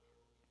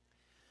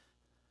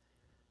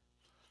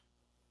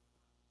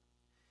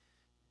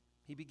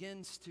 He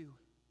begins to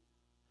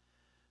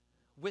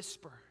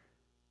whisper.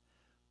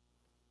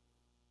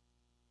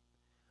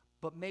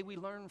 But may we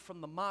learn from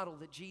the model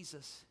that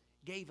Jesus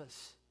gave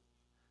us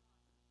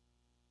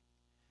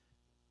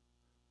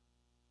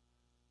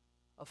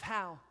of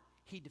how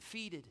he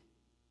defeated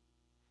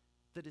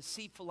the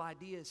deceitful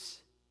ideas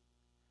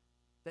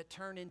that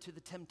turn into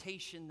the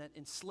temptation that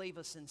enslave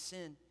us in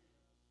sin.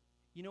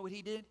 You know what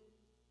he did?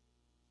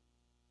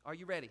 Are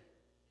you ready?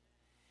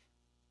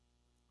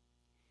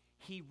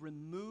 He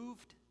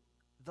removed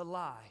the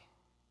lie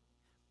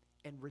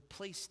and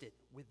replaced it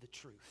with the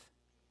truth.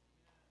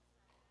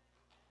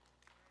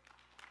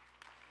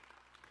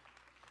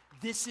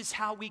 This is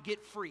how we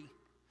get free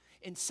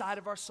inside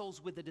of our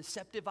souls with the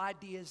deceptive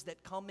ideas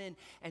that come in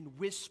and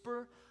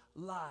whisper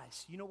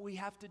lies. You know what we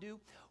have to do?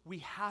 We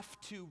have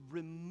to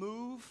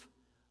remove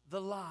the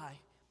lie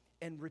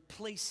and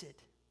replace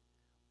it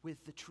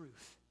with the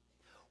truth.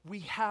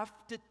 We have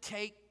to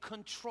take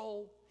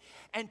control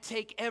and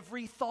take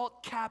every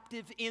thought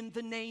captive in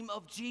the name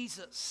of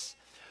Jesus,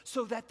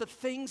 so that the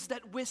things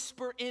that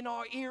whisper in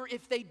our ear,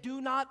 if they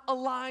do not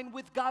align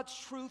with God's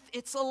truth,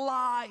 it's a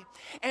lie.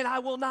 And I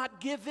will not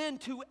give in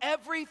to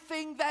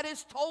everything that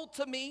is told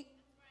to me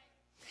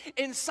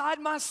inside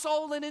my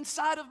soul and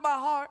inside of my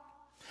heart.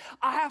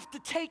 I have to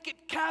take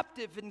it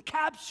captive and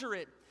capture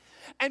it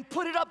and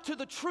put it up to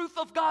the truth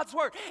of God's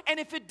word. And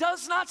if it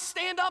does not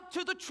stand up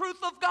to the truth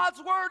of God's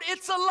word,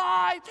 it's a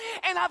lie.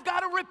 And I've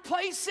got to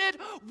replace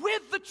it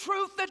with the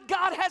truth that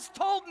God has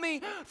told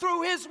me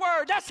through his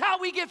word. That's how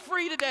we get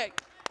free today.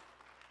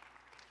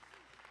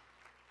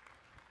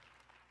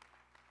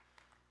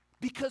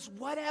 Because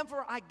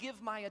whatever I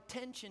give my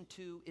attention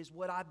to is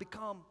what I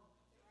become.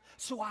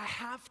 So I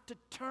have to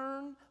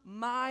turn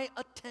my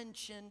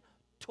attention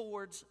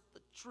towards the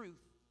truth.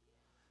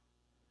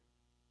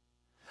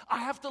 I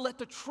have to let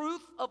the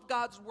truth of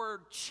God's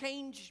word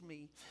change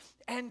me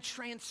and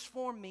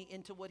transform me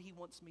into what he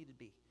wants me to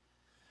be.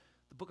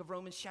 The book of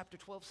Romans chapter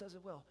 12 says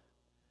it well.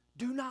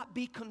 Do not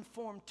be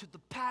conformed to the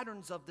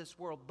patterns of this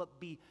world, but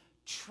be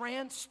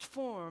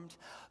transformed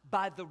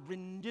by the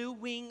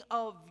renewing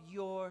of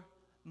your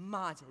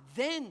mind.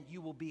 Then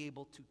you will be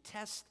able to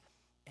test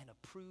and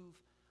approve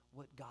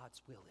what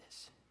God's will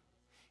is.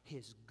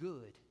 His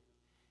good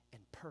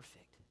and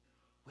perfect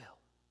will.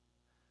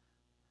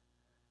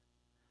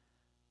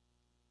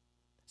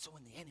 So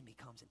when the enemy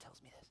comes and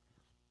tells me this,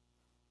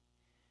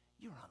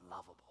 you're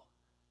unlovable.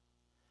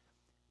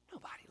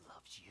 Nobody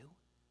loves you.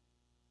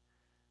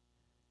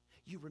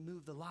 you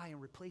remove the lie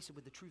and replace it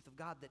with the truth of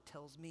God that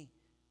tells me,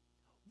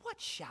 what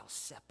shall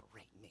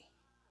separate me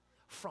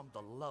from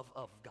the love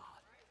of God?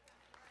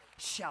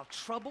 Shall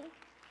trouble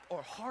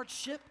or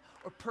hardship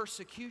or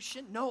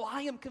persecution? No,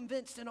 I am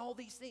convinced in all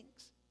these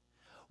things,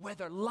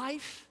 whether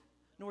life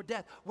nor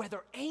death,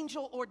 whether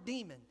angel or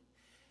demon,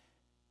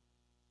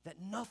 that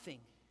nothing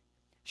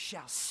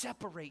shall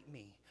separate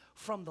me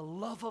from the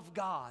love of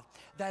God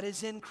that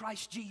is in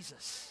Christ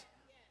Jesus.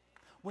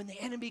 When the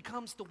enemy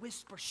comes to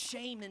whisper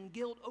shame and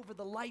guilt over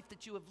the life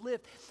that you have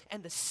lived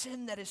and the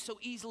sin that is so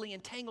easily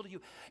entangled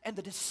you and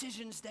the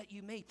decisions that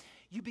you made,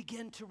 you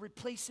begin to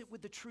replace it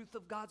with the truth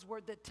of God's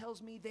word that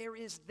tells me there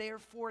is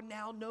therefore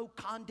now no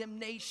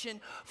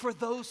condemnation for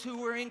those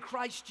who are in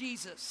Christ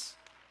Jesus.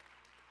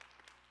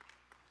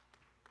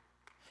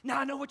 Now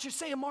I know what you're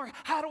saying, Mark.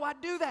 How do I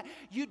do that?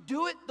 You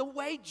do it the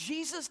way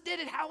Jesus did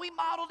it, how he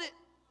modeled it.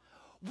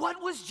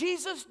 What was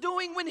Jesus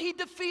doing when he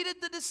defeated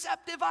the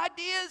deceptive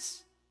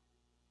ideas?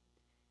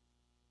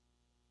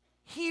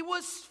 He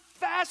was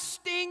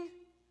fasting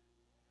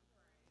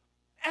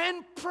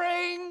and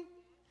praying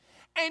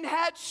and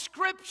had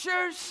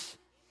scriptures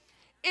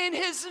in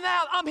his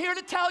mouth. I'm here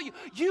to tell you,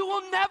 you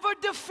will never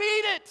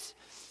defeat it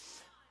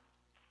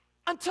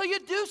until you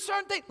do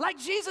certain things. Like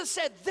Jesus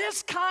said,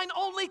 this kind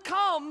only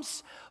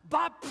comes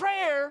by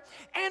prayer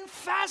and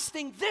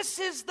fasting. This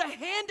is the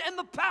hand and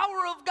the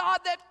power of God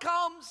that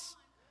comes.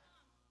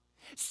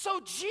 So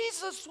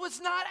Jesus was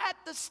not at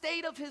the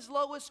state of his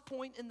lowest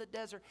point in the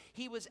desert.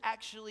 He was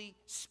actually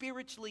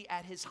spiritually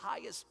at his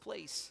highest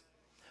place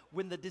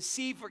when the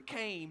deceiver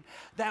came.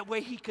 That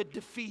way he could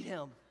defeat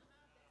him.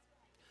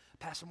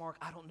 Pastor Mark,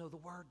 I don't know the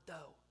word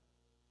though.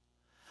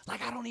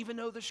 Like I don't even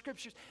know the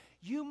scriptures.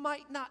 You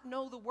might not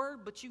know the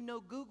word, but you know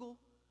Google.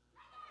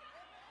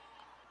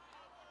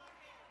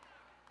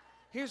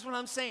 Here's what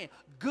I'm saying.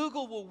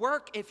 Google will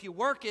work if you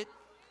work it.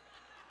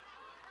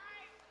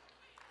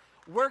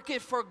 Work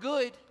it for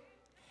good.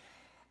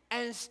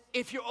 And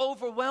if you're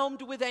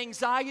overwhelmed with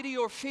anxiety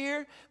or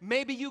fear,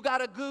 maybe you got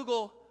to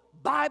Google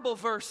Bible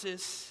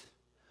verses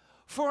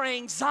for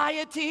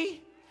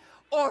anxiety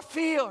or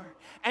fear.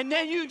 And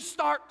then you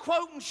start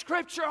quoting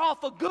scripture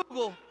off of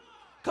Google.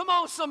 Come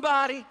on,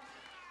 somebody.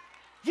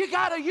 You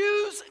got to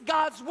use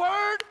God's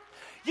word.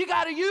 You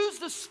got to use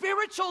the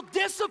spiritual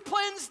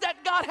disciplines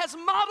that God has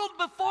modeled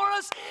before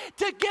us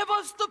to give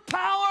us the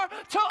power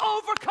to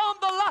overcome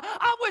the lie.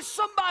 I wish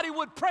somebody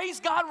would praise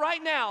God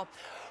right now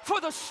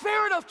for the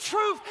spirit of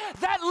truth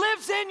that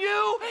lives in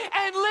you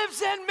and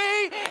lives in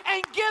me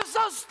and gives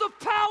us the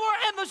power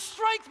and the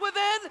strength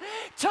within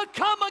to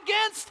come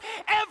against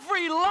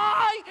every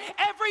lie,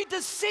 every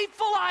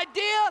deceitful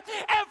idea,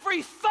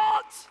 every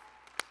thought.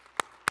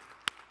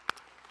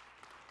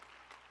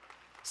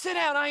 Sit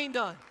down, I ain't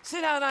done.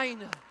 Sit down, I ain't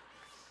done.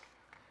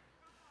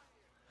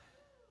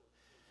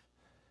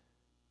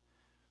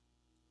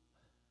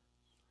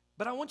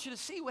 But I want you to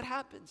see what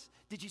happens.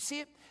 Did you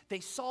see it?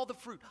 They saw the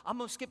fruit. I'm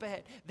going to skip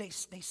ahead. They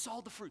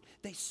saw the fruit.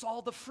 They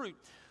saw the fruit.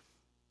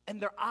 And in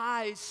their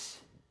eyes,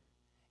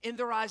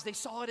 they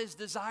saw it as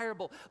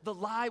desirable. The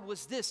lie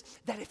was this,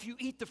 that if you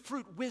eat the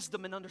fruit,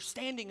 wisdom and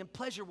understanding and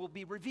pleasure will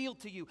be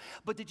revealed to you.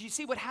 But did you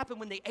see what happened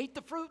when they ate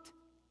the fruit?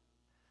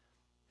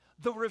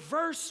 The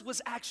reverse was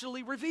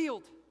actually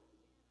revealed.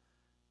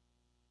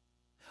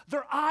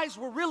 Their eyes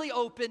were really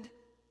opened,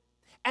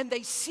 and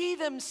they see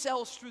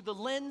themselves through the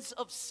lens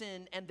of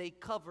sin, and they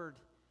covered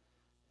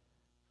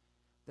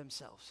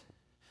themselves.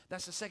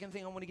 That's the second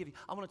thing I want to give you.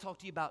 I want to talk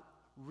to you about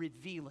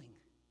revealing.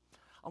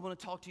 I want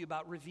to talk to you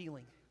about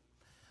revealing.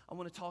 I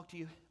want to talk to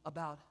you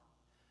about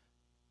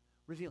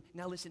revealing.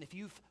 Now listen, if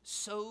you've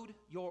sowed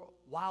your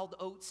wild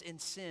oats in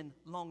sin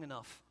long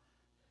enough,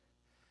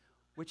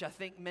 which I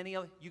think many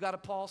of you got a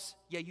pulse.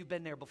 Yeah, you've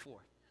been there before.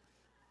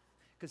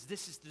 Because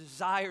this is the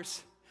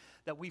desires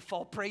that we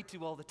fall prey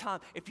to all the time.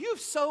 If you've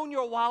sown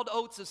your wild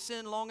oats of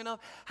sin long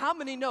enough, how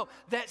many know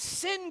that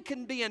sin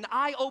can be an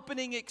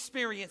eye-opening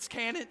experience,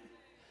 can it?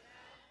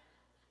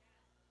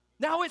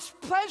 Now it's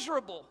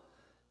pleasurable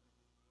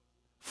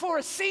for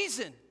a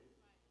season.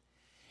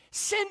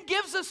 Sin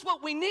gives us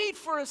what we need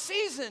for a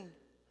season.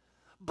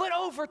 But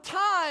over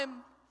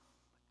time,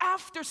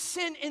 after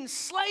sin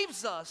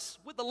enslaves us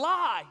with a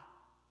lie,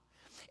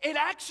 it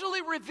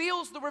actually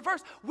reveals the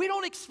reverse. We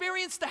don't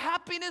experience the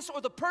happiness or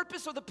the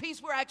purpose or the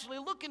peace we're actually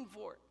looking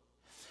for.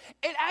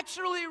 It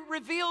actually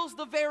reveals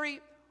the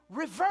very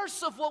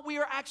reverse of what we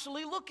are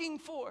actually looking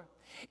for.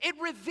 It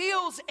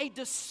reveals a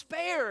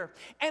despair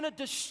and a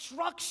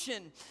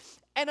destruction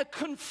and a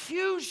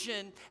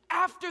confusion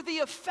after the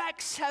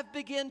effects have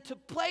begun to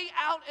play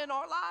out in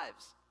our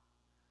lives.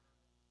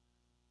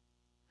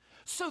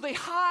 So they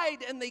hide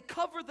and they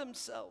cover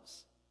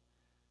themselves.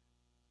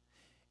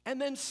 And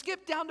then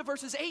skip down to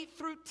verses 8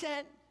 through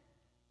 10.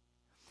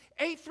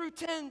 8 through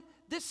 10,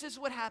 this is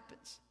what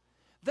happens.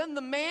 Then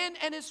the man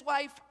and his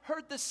wife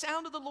heard the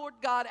sound of the Lord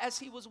God as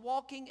he was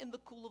walking in the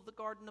cool of the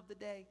garden of the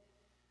day.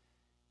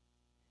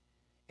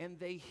 And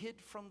they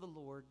hid from the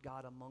Lord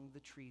God among the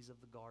trees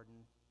of the garden.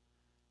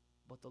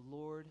 But the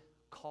Lord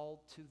called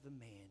to the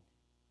man,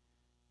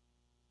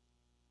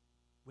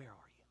 where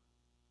are you?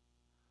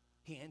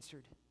 He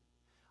answered,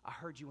 I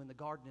heard you in the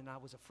garden, and I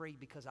was afraid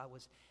because I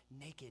was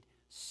naked,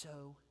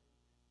 so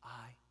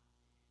I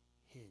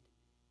hid.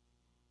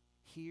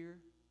 Here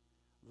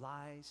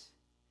lies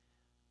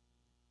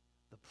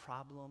the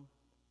problem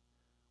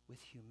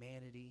with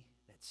humanity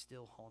that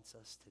still haunts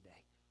us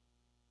today.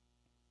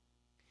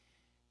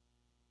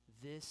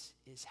 This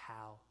is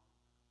how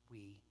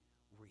we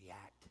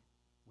react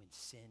when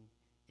sin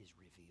is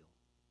revealed.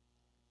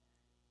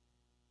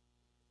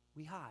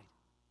 We hide.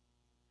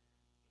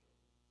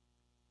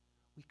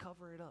 We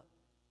cover it up.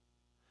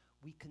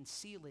 We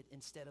conceal it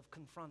instead of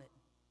confront it.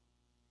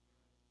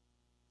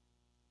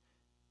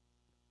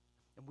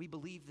 And we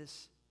believe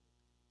this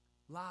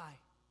lie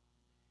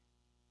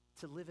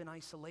to live in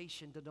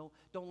isolation, to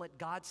don't let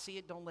God see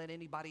it, don't let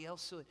anybody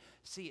else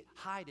see it.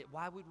 Hide it.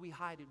 Why would we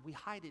hide it? We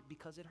hide it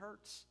because it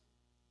hurts.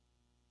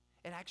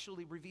 It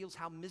actually reveals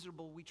how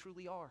miserable we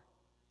truly are,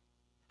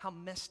 how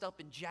messed up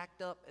and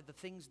jacked up the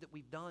things that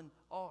we've done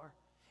are.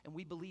 And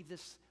we believe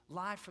this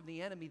lie from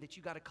the enemy that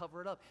you got to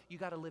cover it up. You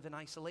got to live in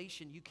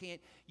isolation. You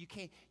can't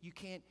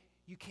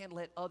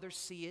let others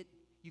see it.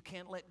 You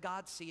can't let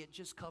God see it.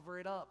 Just cover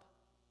it up.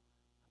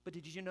 But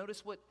did you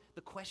notice what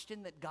the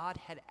question that God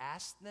had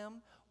asked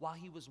them while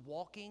he was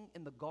walking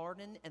in the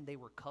garden and they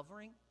were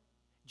covering?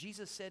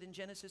 Jesus said in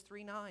Genesis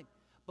 3:9,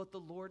 but the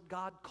Lord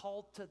God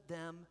called to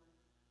them,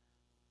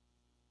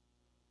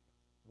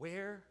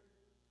 where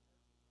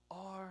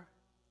are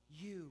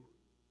you?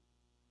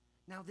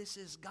 Now this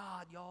is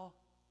God, y'all.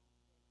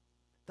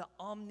 The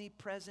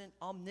omnipresent,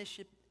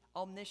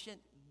 omniscient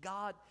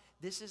God.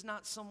 This is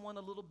not someone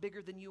a little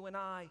bigger than you and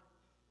I.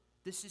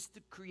 This is the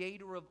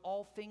creator of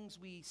all things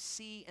we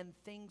see and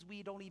things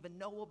we don't even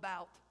know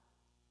about.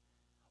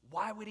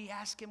 Why would he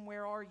ask him,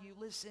 where are you?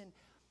 Listen,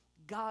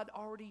 God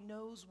already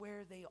knows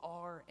where they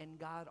are, and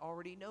God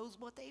already knows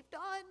what they've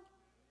done.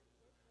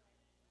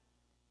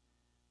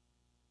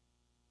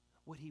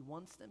 What he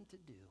wants them to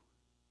do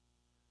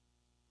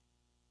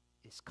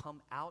is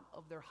come out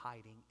of their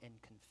hiding and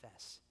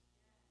confess.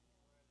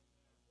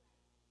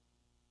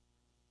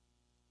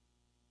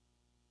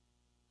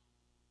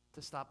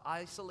 To stop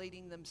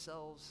isolating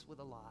themselves with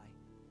a lie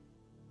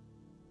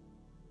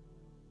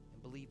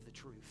and believe the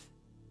truth.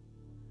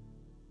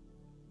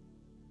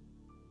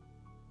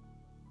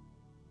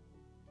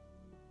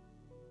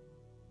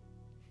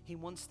 He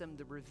wants them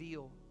to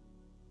reveal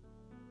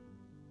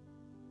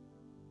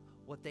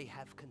what they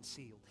have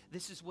concealed.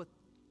 This is what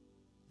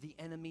the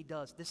enemy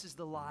does. This is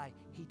the lie.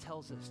 He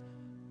tells us,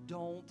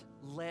 don't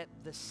let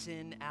the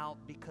sin out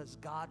because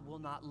God will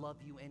not love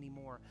you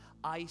anymore.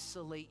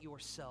 Isolate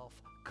yourself.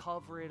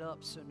 Cover it up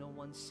so no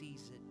one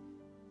sees it.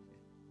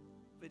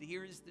 But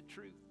here is the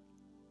truth.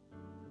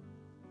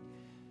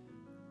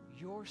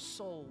 Your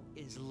soul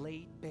is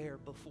laid bare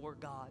before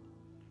God.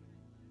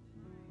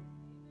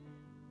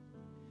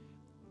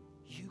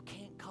 You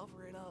can't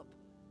cover it up.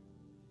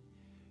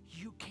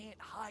 You can't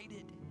hide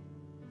it.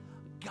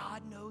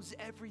 God knows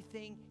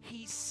everything.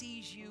 He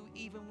sees you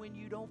even when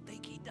you don't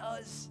think he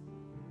does.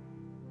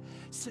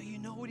 So you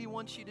know what he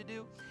wants you to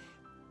do?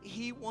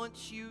 He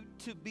wants you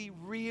to be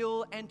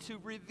real and to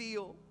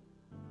reveal.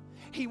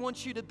 He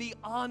wants you to be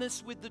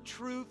honest with the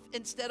truth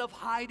instead of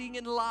hiding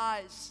in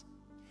lies.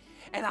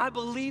 And I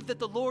believe that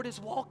the Lord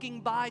is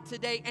walking by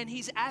today and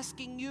he's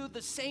asking you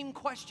the same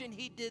question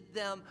he did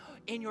them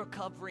in your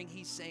covering.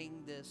 He's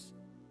saying this: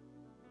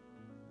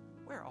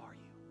 where are you?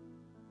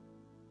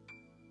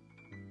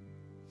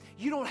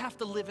 You don't have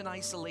to live in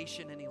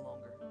isolation any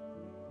longer.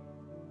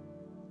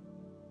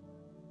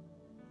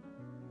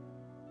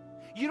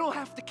 You don't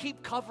have to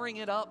keep covering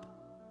it up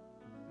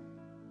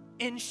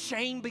in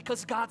shame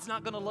because God's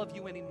not going to love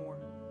you anymore.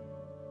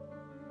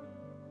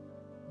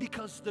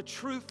 Because the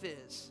truth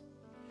is,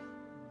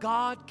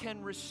 God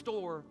can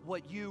restore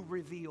what you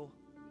reveal.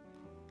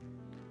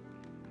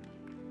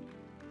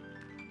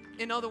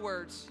 In other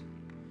words,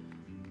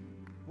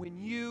 when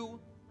you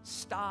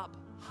stop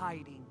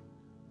hiding,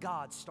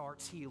 God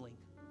starts healing.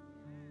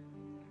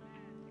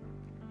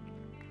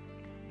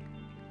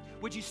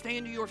 Would you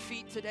stand to your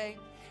feet today?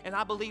 And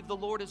I believe the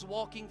Lord is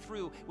walking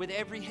through with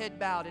every head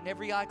bowed and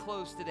every eye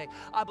closed today.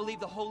 I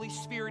believe the Holy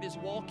Spirit is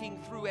walking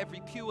through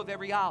every pew of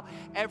every aisle,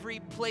 every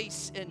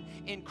place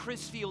in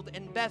Crisfield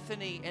and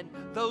Bethany and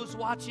those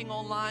watching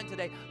online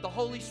today. The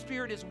Holy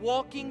Spirit is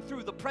walking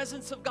through. The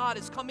presence of God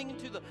is coming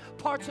into the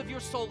parts of your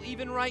soul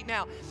even right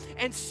now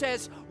and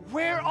says,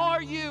 where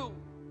are you?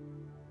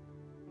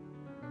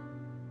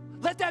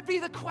 Let that be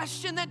the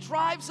question that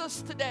drives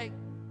us today.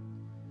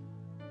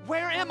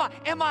 Where am I?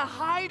 Am I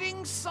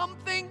hiding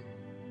something?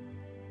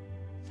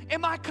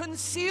 Am I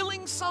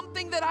concealing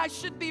something that I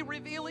should be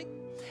revealing?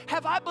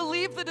 Have I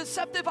believed the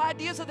deceptive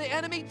ideas of the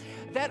enemy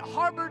that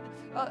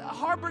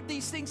harbored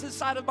these things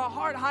inside of my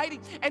heart,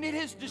 hiding, and it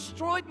has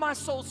destroyed my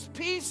soul's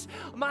peace,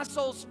 my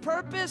soul's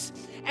purpose,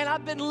 and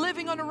I've been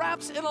living under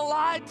wraps in a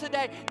lie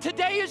today?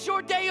 Today is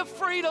your day of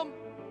freedom.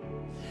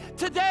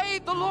 Today,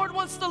 the Lord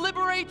wants to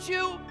liberate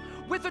you.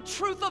 with the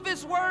truth of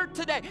His Word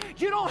today.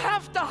 You don't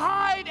have to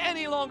hide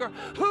any longer.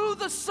 Who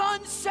the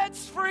Son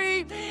sets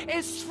free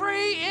is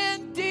free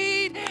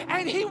indeed,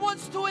 and He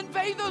wants to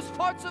invade those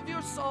parts of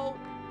your soul.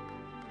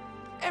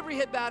 Every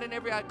head bowed and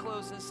every eye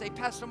closed, and say,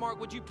 Pastor Mark,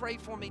 would you pray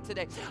for me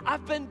today?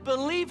 I've been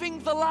believing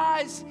the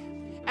lies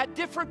at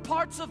different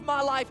parts of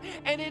my life,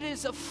 and it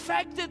has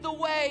affected the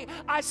way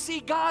I see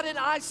God and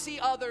I see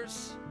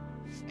others.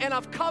 And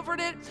I've covered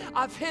it,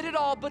 I've hid it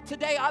all, but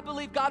today I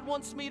believe God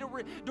wants me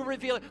to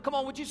reveal it. Come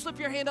on, would you slip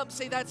your hand up and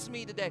say, that's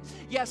me today?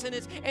 Yes, and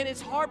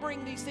it's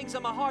harboring these things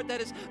in my heart that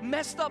has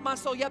messed up my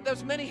soul. Yep,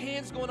 there's many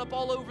hands going up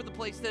all over the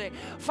place today.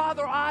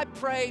 Father, I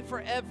pray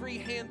for every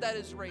hand that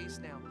is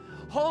raised now.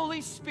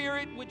 Holy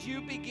Spirit, would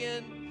you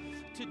begin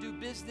to do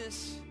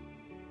business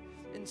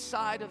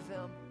inside of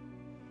them?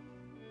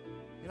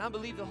 And I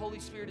believe the Holy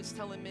Spirit is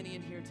telling many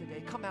in here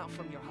today, come out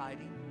from your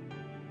hiding.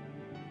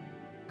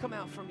 Come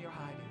out from your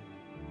hiding.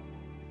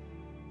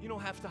 You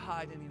don't have to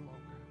hide any longer.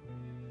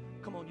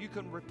 Come on, you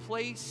can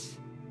replace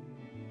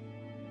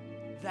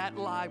that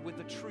lie with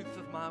the truth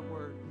of my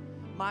word.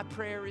 My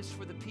prayer is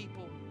for the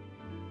people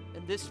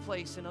in this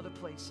place and other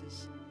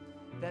places,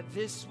 that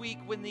this week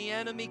when the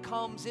enemy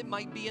comes, it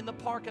might be in the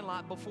parking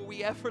lot before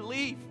we ever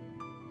leave.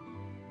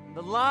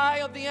 The lie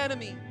of the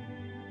enemy,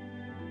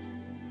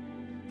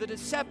 the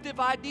deceptive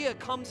idea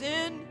comes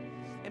in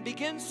and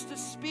begins to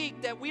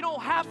speak that we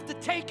don't have to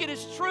take it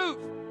as truth,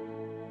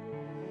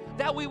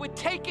 that we would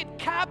take it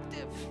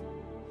captive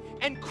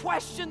and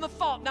question the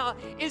thought. Now,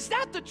 is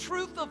that the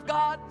truth of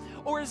God,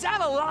 or is that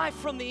a lie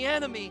from the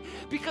enemy?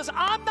 Because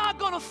I'm not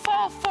going to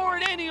fall for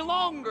it any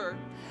longer.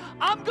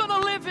 I'm going to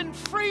live in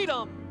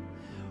freedom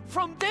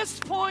from this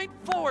point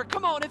forward.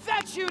 Come on, if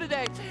that's you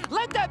today,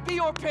 let that be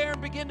your prayer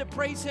and begin to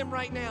praise Him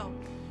right now.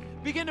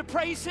 Begin to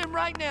praise Him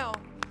right now.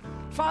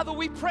 Father,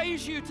 we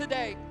praise you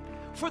today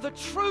for the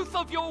truth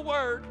of your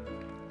word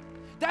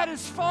that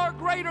is far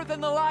greater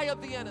than the lie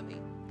of the enemy.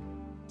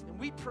 And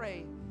we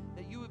pray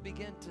that you would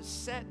begin to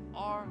set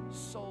our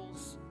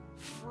souls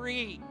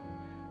free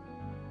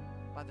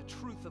by the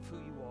truth of who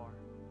you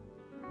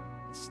are,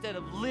 instead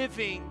of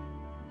living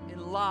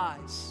in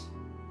lies,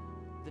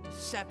 the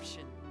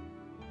deception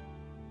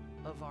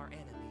of our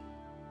enemy.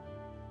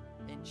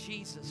 In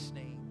Jesus'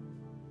 name.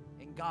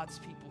 And God's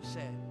people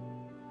said,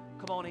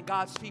 come on, and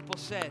God's people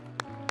said,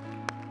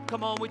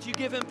 come on, would you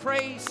give Him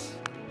praise?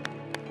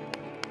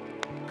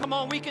 Come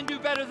on, we can do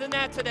better than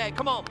that today.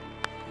 Come on.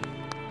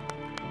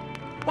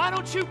 Why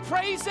don't you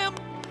praise Him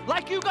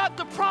like you got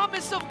the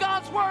promise of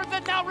God's word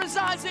that now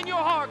resides in your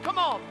heart? Come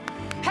on.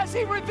 Has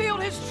He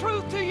revealed His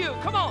truth to you?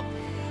 Come on.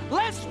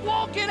 Let's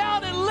walk it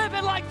out and live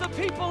it like the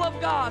people of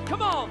God.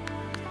 Come on.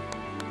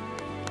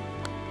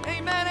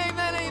 Amen,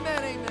 amen,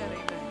 amen, amen,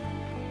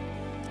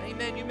 amen.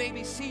 Amen. You may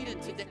be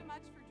seated today. Thank you so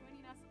much for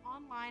joining us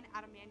online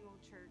at Emmanuel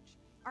Church.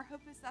 Our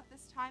hope is that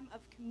this time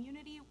of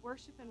community,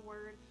 worship, and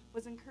word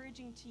was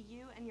encouraging to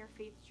you and your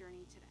faith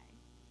journey today.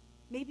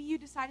 Maybe you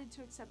decided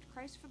to accept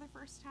Christ for the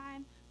first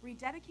time,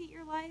 rededicate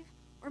your life,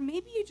 or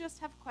maybe you just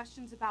have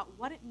questions about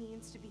what it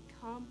means to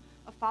become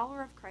a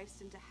follower of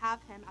Christ and to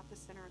have Him at the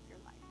center of your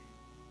life.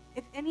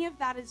 If any of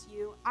that is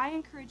you, I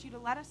encourage you to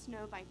let us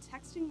know by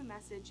texting the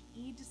message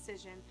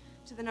eDecision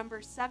to the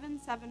number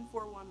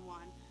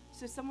 77411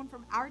 so someone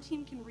from our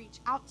team can reach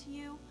out to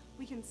you,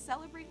 we can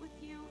celebrate with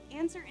you,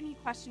 answer any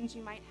questions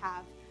you might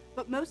have,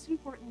 but most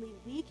importantly,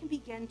 we can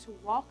begin to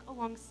walk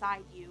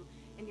alongside you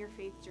in your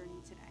faith journey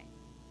today.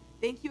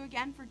 Thank you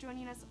again for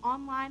joining us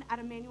online at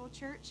Emmanuel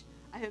Church.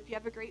 I hope you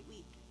have a great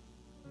week.